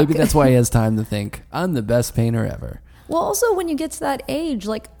 Yeah. Maybe that's why he has time to think, I'm the best painter ever. Well, also when you get to that age,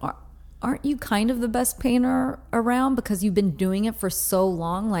 aren't you kind of the best painter around because you've been doing it for so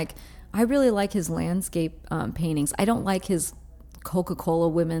long? I really like his landscape paintings. I don't like his Coca-Cola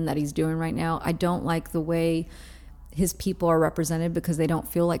women that he's doing right now. I don't like the way his people are represented because they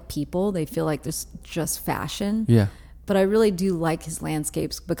don't feel like people. They feel like there's just fashion. Yeah. But I really do like his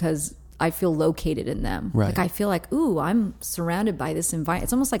landscapes because I feel located in them. Right. I feel ooh, I'm surrounded by this environment.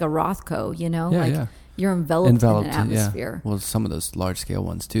 It's almost like a Rothko, Yeah, you're enveloped in an atmosphere. Yeah. Well, some of those large-scale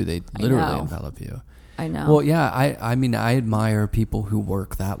ones, too, they literally envelop you. I know. Well, yeah, I mean, I admire people who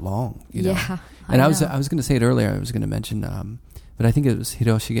work that long. Yeah. And I was going to say it earlier. I was going to mention, but I think it was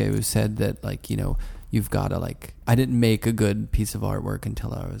Hiroshige who said that, you've got to, I didn't make a good piece of artwork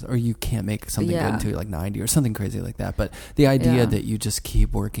until or you can't make something good until you're 90 or something crazy like that. But the idea that you just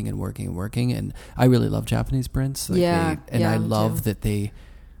keep working and working and working, and I really love Japanese prints. I love that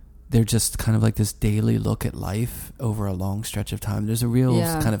they're just kind of this daily look at life over a long stretch of time. There's a real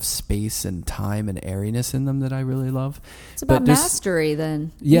kind of space and time and airiness in them that I really love. It's about mastery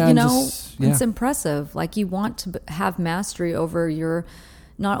then. Yeah. It's impressive. You want to have mastery over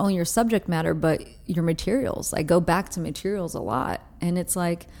not only your subject matter, but your materials. I go back to materials a lot. And it's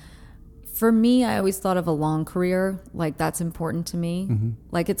for me, I always thought of a long career. That's important to me.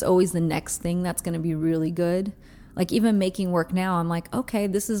 Mm-hmm. It's always the next thing that's going to be really good. Even making work now, I'm okay,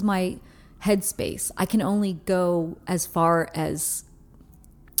 this is my headspace. I can only go as far as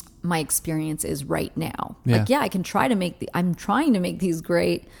my experience is right now. I can try to I'm trying to make these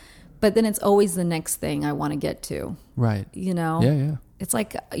great, but then it's always the next thing I want to get to. Right. Yeah. It's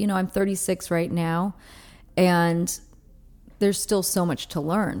I'm 36 right now, and there's still so much to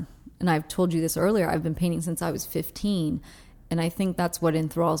learn. And I've told you this earlier, I've been painting since I was 15. And I think that's what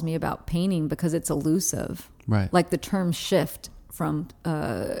enthralls me about painting, because it's elusive. Right. The terms shift from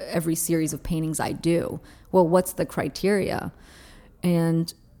every series of paintings I do. Well, what's the criteria?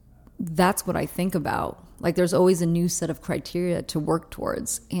 And that's what I think about. Like there's always a new set of criteria to work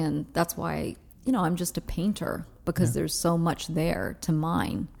towards. And that's why, I'm just a painter, because there's so much there to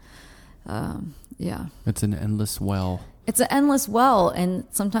mine. It's an endless well. It's an endless well, and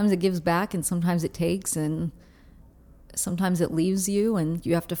sometimes it gives back and sometimes it takes, and sometimes it leaves you, and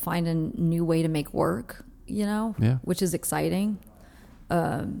you have to find a new way to make work, which is exciting.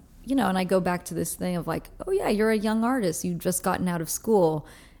 And I go back to this thing of like, oh yeah, you're a young artist. You've just gotten out of school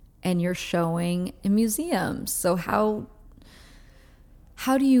and you're showing in museums. So how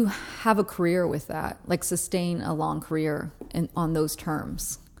do you have a career with that? Like sustain a long career on those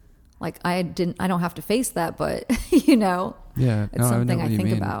terms? Like I don't have to face that, but it's something I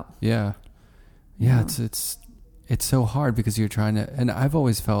think about. Yeah. It's so hard because you're trying to, and I've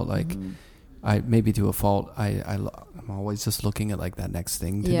always felt like maybe to a fault, I'm always just looking at like that next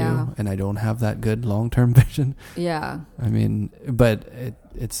thing to do, and I don't have that good long-term vision. Yeah. I mean, but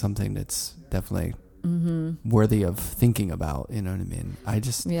it's something that's definitely worthy of thinking about, you know what I mean?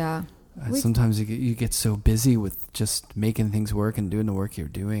 Sometimes you get so busy with just making things work and doing the work you're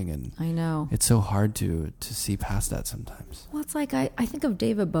doing, and I know it's so hard to see past that sometimes. Well, it's like I think of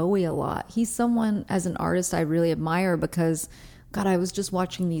David Bowie a lot. He's someone as an artist I really admire because, God, I was just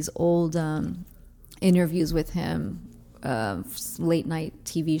watching these old interviews with him, late night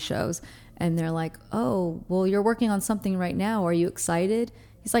TV shows, and they're like, "Oh, well, you're working on something right now. Are you excited?"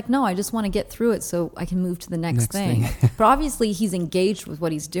 He's like, no, I just want to get through it so I can move to the next thing. But obviously he's engaged with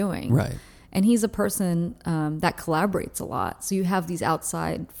what he's doing. Right. And he's a person that collaborates a lot. So you have these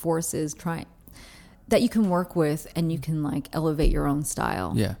outside forces that you can work with, and you can like elevate your own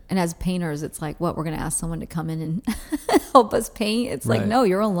style. Yeah. And as painters, it's like, what, we're going to ask someone to come in and help us paint? It's like, no,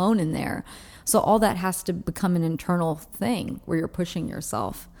 you're alone in there. So all that has to become an internal thing where you're pushing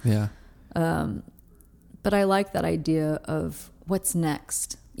yourself. Yeah. But I like that idea of what's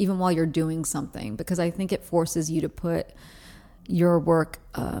next, even while you're doing something, because I think it forces you to put your work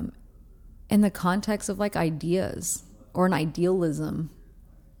in the context of like ideas or an idealism,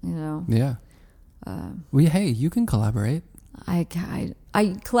 Yeah. Hey, you can collaborate. I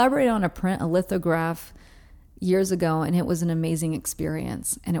collaborated on a lithograph years ago, and it was an amazing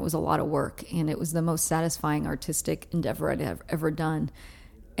experience, and it was a lot of work, and it was the most satisfying artistic endeavor I'd have ever done.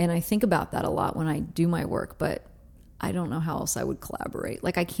 And I think about that a lot when I do my work, but I don't know how else I would collaborate.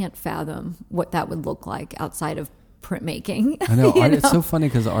 Like I can't fathom what that would look like outside of printmaking. I know. It's so funny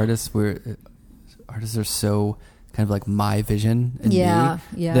because artists are so kind of like my vision and me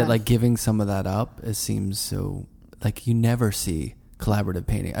that like giving some of that up, it seems so like you never see collaborative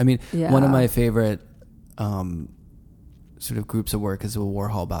painting. I mean, one of my favorite sort of groups of work is the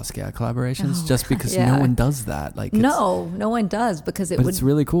Warhol Basquiat collaborations, just because no one does that. Like no one does, because it's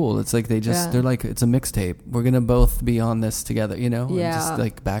really cool. It's like they're like, it's a mixtape. We're gonna both be on this together, and just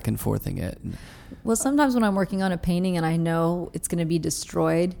like back and forthing it. Well, sometimes when I'm working on a painting and I know it's gonna be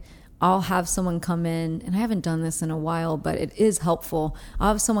destroyed, I'll have someone come in, and I haven't done this in a while, but it is helpful. I'll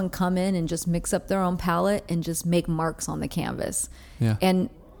have someone come in and just mix up their own palette and just make marks on the canvas. Yeah.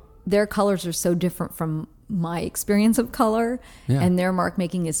 And their colors are so different from my experience of color, and their mark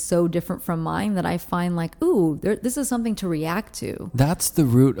making is so different from mine that I find like, ooh, this is something to react to. That's the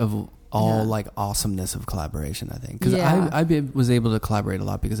root of all like awesomeness of collaboration, I think. Because I was able to collaborate a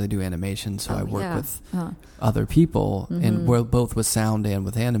lot because I do animation, so I work with other people, and we're both with sound and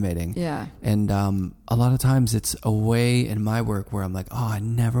with animating. Yeah. And a lot of times it's a way in my work where I'm like, oh, I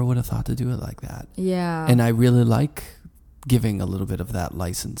never would have thought to do it like that. Yeah. And I really like giving a little bit of that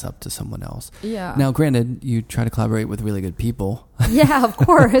license up to someone else. Yeah. Now, granted, you try to collaborate with really good people. Yeah, of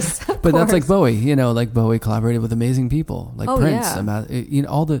course. But that's like Bowie. Like Bowie collaborated with amazing people, like Prince. Yeah.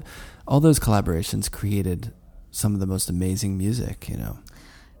 All those collaborations created some of the most amazing music.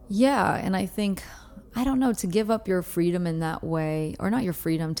 Yeah, and I think, I don't know, to give up your freedom in that way, or not your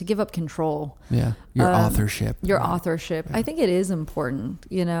freedom, to give up control. Yeah, your authorship. Your authorship. Yeah. I think it is important.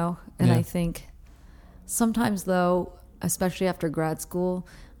 And I think sometimes though, especially after grad school,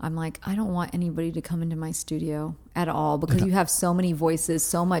 I'm like, I don't want anybody to come into my studio at all, because you have so many voices,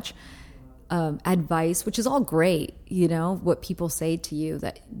 so much advice, which is all great, what people say to you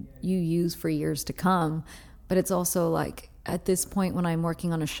that you use for years to come. But it's also like, at this point when I'm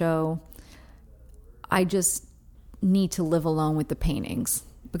working on a show, I just need to live alone with the paintings,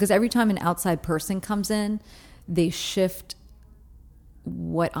 because every time an outside person comes in, they shift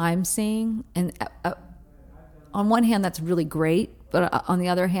what I'm seeing. And on one hand, that's really great, but on the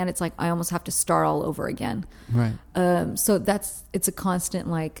other hand, it's like I almost have to start all over again. Right. So it's a constant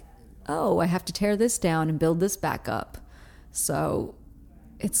like, oh, I have to tear this down and build this back up. So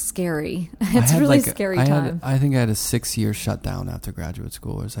it's scary. It's really scary time. I think I had a 6-year shutdown after graduate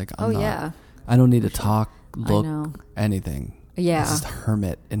school. It was like, I'm I don't need to talk, look, anything. Yeah. I'm just a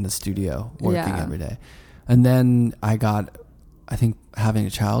hermit in the studio working every day. And then I think having a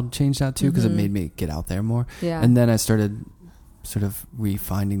child changed that too, because it made me get out there more. Yeah. And then I started sort of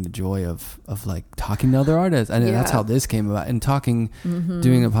refinding the joy of like talking to other artists. And that's how this came about. And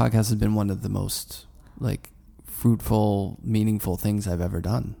doing a podcast has been one of the most like fruitful, meaningful things I've ever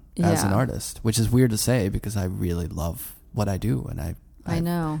done as an artist, which is weird to say because I really love what I do. And I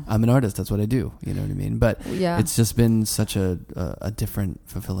know I'm an artist. That's what I do. You know what I mean? But it's just been such a different,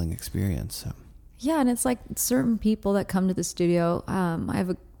 fulfilling experience. So. Yeah. And it's like certain people that come to the studio. I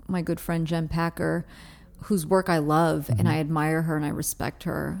have my good friend, Jen Packer, whose work I love and I admire her and I respect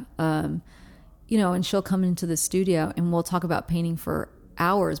her. You know, and she'll come into the studio and we'll talk about painting for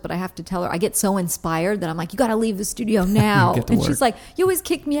hours, but I have to tell her, I get so inspired that I'm like, you got to leave the studio now. And work. She's like, you always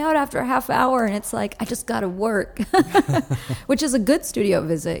kick me out after a half hour. And it's like, I just got to work, which is a good studio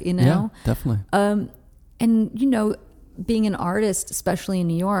visit, you know? Yeah, definitely. And you know, being an artist, especially in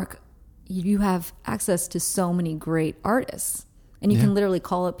New York, you have access to so many great artists and you can literally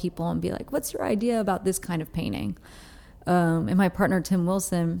call up people and be like, what's your idea about this kind of painting? And my partner, Tim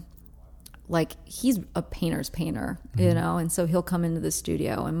Wilson, like he's a painter's painter, you know? And so he'll come into the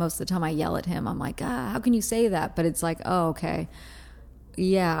studio and most of the time I yell at him. I'm like, how can you say that? But it's like, oh, okay.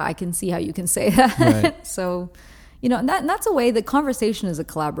 Yeah, I can see how you can say that. Right. So, you know, and that's a way the conversation is a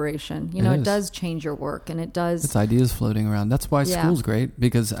collaboration. You know, it does change your work and it does. It's ideas floating around. That's why school's great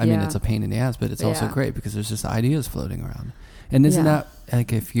because, I mean, it's a pain in the ass, but it's also great because there's just ideas floating around. And isn't that,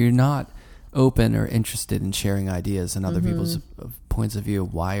 like, if you're not open or interested in sharing ideas and other people's points of view,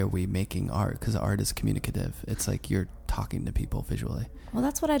 why are we making art? Because art is communicative. It's like you're talking to people visually. Well,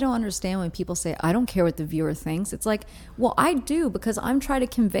 that's what I don't understand when people say, I don't care what the viewer thinks. It's like, well, I do because I'm trying to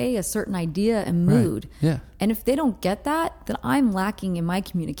convey a certain idea and mood. Right. Yeah. And if they don't get that, then I'm lacking in my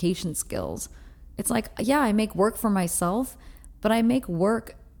communication skills. It's like, yeah, I make work for myself, but I make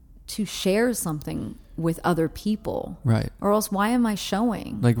work to share something with other people. Right. Or else why am I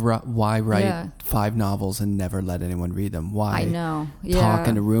showing? Like, why write 5 novels and never let anyone read them? Why talk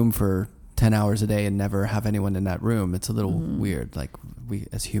in a room for 10 hours a day and never have anyone in that room? It's a little weird. Like, we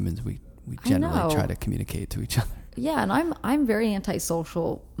as humans, we generally try to communicate to each other. Yeah, and I'm very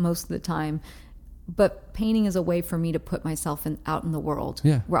antisocial most of the time. But painting is a way for me to put myself out in the world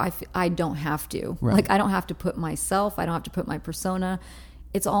where I don't have to. Right. Like, I don't have to put myself, I don't have to put my persona.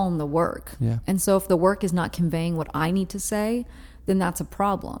 It's all in the work. Yeah. And so if the work is not conveying what I need to say, then that's a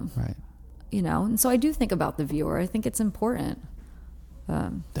problem. Right. You know, and so I do think about the viewer. I think it's important.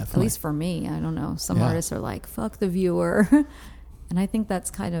 Definitely. At least for me. I don't know. Some artists are like, fuck the viewer. And I think that's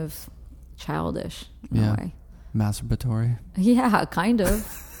kind of childish in a way. Masturbatory. Yeah, kind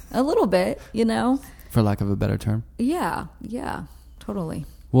of. A little bit, you know. For lack of a better term. Yeah, totally.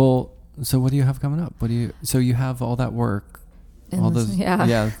 Well, so what do you have coming up? So you have all that work. All those,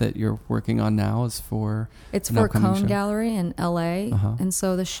 that you're working on now is for... It's for Kohn Gallery in LA. And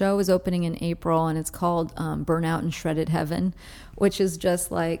so the show is opening in April and it's called Burnout and Shredded Heaven, which is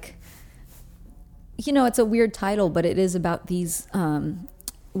just like, you know, it's a weird title, but it is about these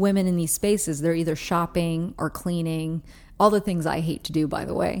women in these spaces. They're either shopping or cleaning, all the things I hate to do, by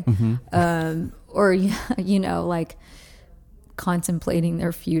the way. Or, you know, like... contemplating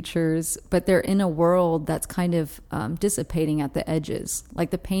their futures, but they're in a world that's kind of dissipating at the edges.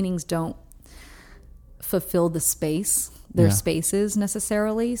 Like the paintings don't fulfill the their spaces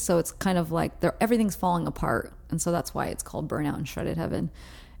necessarily. So it's kind of like everything's falling apart. And so that's why it's called Burnout and Shredded Heaven.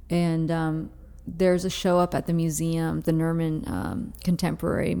 And there's a show up at the museum, the Nerman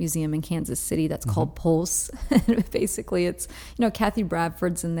Contemporary Museum in Kansas City that's called Pulse. Basically it's, you know, Kathy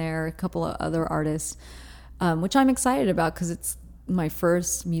Bradford's in there, a couple of other artists. Which I'm excited about because it's my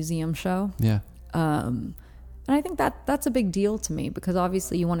first museum show. Yeah. And I think that's a big deal to me because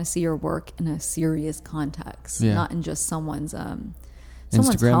obviously you want to see your work in a serious context, not in just someone's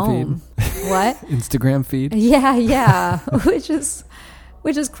Instagram home. Feed. What? Instagram feed. Yeah. which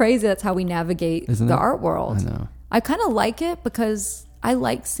is crazy. That's how we navigate the art world. I know. I kind of like it because I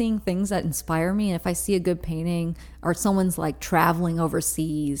like seeing things that inspire me. And if I see a good painting or someone's like traveling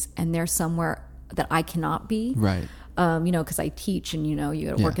overseas and they're somewhere that I cannot be, right? You know, because I teach and you know you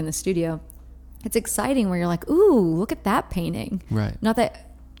got to work in the studio. It's exciting where you're like, ooh, look at that painting. Right. Not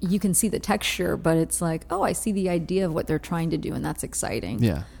that you can see the texture, but it's like, oh, I see the idea of what they're trying to do, and that's exciting.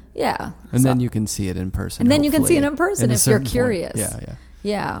 Yeah. Yeah. And then you can see it in person. And then you can see it in person if you're curious. Point.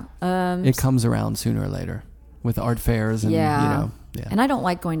 Yeah. It comes around sooner or later with art fairs and you know. Yeah. And I don't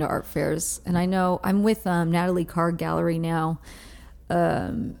like going to art fairs, and I know I'm with Natalie Carr Gallery now.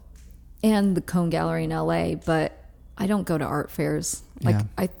 And the Kohn Gallery in LA, but I don't go to art fairs. Like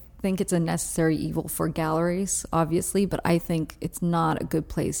think it's a necessary evil for galleries, obviously, but I think it's not a good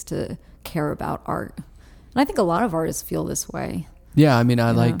place to care about art. And I think a lot of artists feel this way. Yeah, I mean,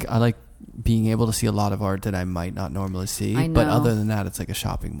 I like being able to see a lot of art that I might not normally see. I know. But other than that, it's like a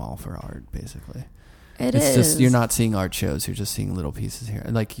shopping mall for art, basically. It's just, you're not seeing art shows. You're just seeing little pieces here.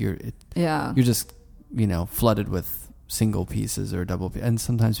 Like you're just, flooded with single pieces or double. And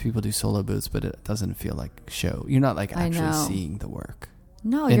sometimes people do solo booths, but it doesn't feel like show. You're not like actually seeing the work.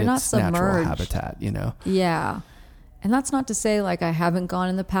 No, you're not submerged. Natural habitat, Yeah. And that's not to say like I haven't gone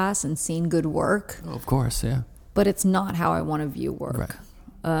in the past and seen good work. Oh, of course, yeah. But it's not how I want to view work. Right.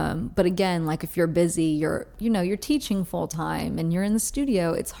 But again, like if you're busy, you're teaching full time and you're in the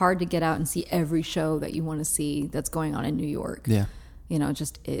studio, it's hard to get out and see every show that you want to see that's going on in New York. Yeah. It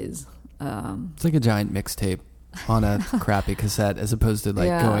just is. It's like a giant mixtape on a crappy cassette as opposed to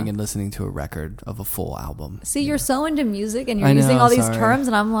going and listening to a record of a full album. See, you're so into music and you're using all these terms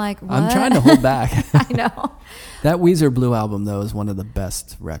and I'm like, what? I'm trying to hold back. I know. That Weezer Blue album, though, is one of the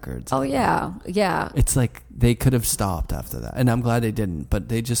best records. Oh, yeah. Yeah. It's like they could have stopped after that. And I'm glad they didn't, but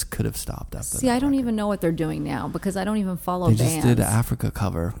they just could have stopped after that. See, I don't even know what they're doing now because I don't even follow bands. They just did an Africa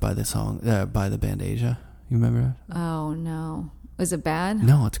cover by the band Asia. You remember that? Oh, no. Was it bad?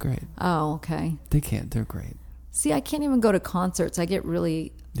 No, it's great. Oh, okay. They're great. See, I can't even go to concerts. I get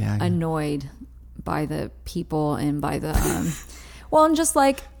really annoyed by the people and by the... and just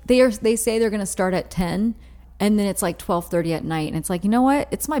like they say they're going to start at 10 and then it's like 12:30 at night and it's like, you know what?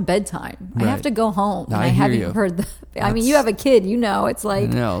 It's my bedtime. Right. I have to go home. No, and I haven't heard I mean, you have a kid, it's like...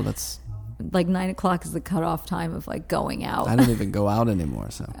 No, that's... Like 9 o'clock is the cutoff time of like going out. I don't even go out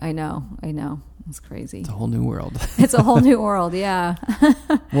anymore, so... I know. It's crazy. It's a whole new world. It's a whole new world, yeah.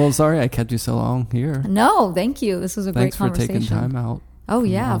 Well, sorry I kept you so long here. No, thank you. This was a great conversation. Thanks for taking time out. Oh,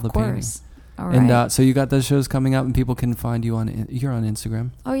 yeah, of course. All right. And so you got those shows coming up and people can find you you're on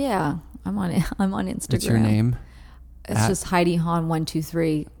Instagram. Oh, yeah. I'm on Instagram. What's your name? It's just Heidi Hahn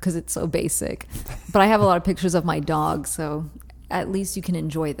 123 because it's so basic. But I have a lot of pictures of my dog, so at least you can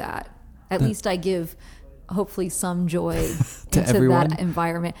enjoy that. At least I give... hopefully some joy into everyone. That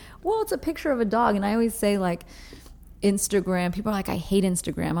environment. Well, it's a picture of a dog. And I always say like Instagram, people are like, I hate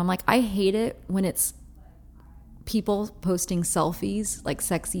Instagram. I'm like, I hate it when it's people posting selfies, like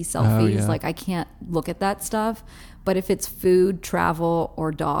sexy selfies. Oh, yeah. Like I can't look at that stuff. But if it's food, travel,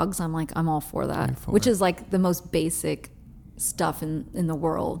 or dogs, I'm like, I'm all for that, which is like the most basic stuff in the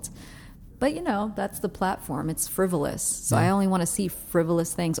world. But that's the platform. It's frivolous. So I only want to see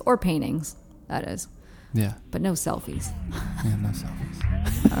frivolous things or paintings, that is. Yeah. But no selfies. Yeah, no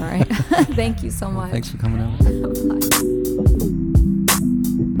selfies. All right. Thank you so much. Thanks for coming out. Bye.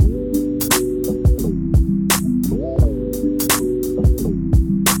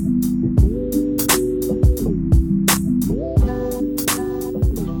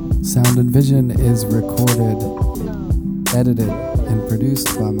 Sound and Vision is recorded, edited, and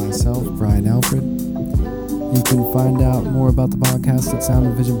produced by myself, Brian Alfred. You can find out more about the podcast at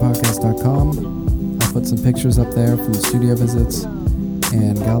soundandvisionpodcast.com. Put some pictures up there from studio visits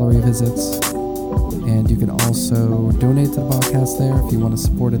and gallery visits, and you can also donate to the podcast there if you want to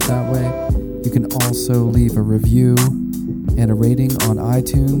support it that way. You can also leave a review and a rating on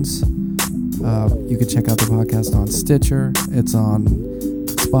iTunes. You can check out the podcast on Stitcher. It's on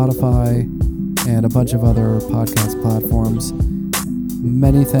Spotify and a bunch of other podcast platforms.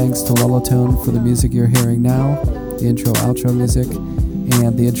 Many thanks to Lullatone for the music you're hearing now, the intro outro music,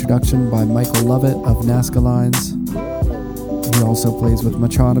 and the introduction by Michael Lovett of Nazca Lines. He also plays with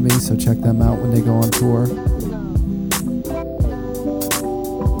Metronomy, so check them out when they go on tour.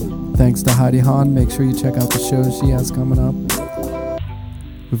 Thanks to Heidi Hahn. Make sure you check out the shows she has coming up.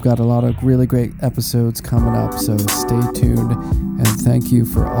 We've got a lot of really great episodes coming up, so stay tuned, and thank you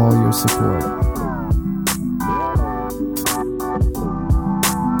for all your support.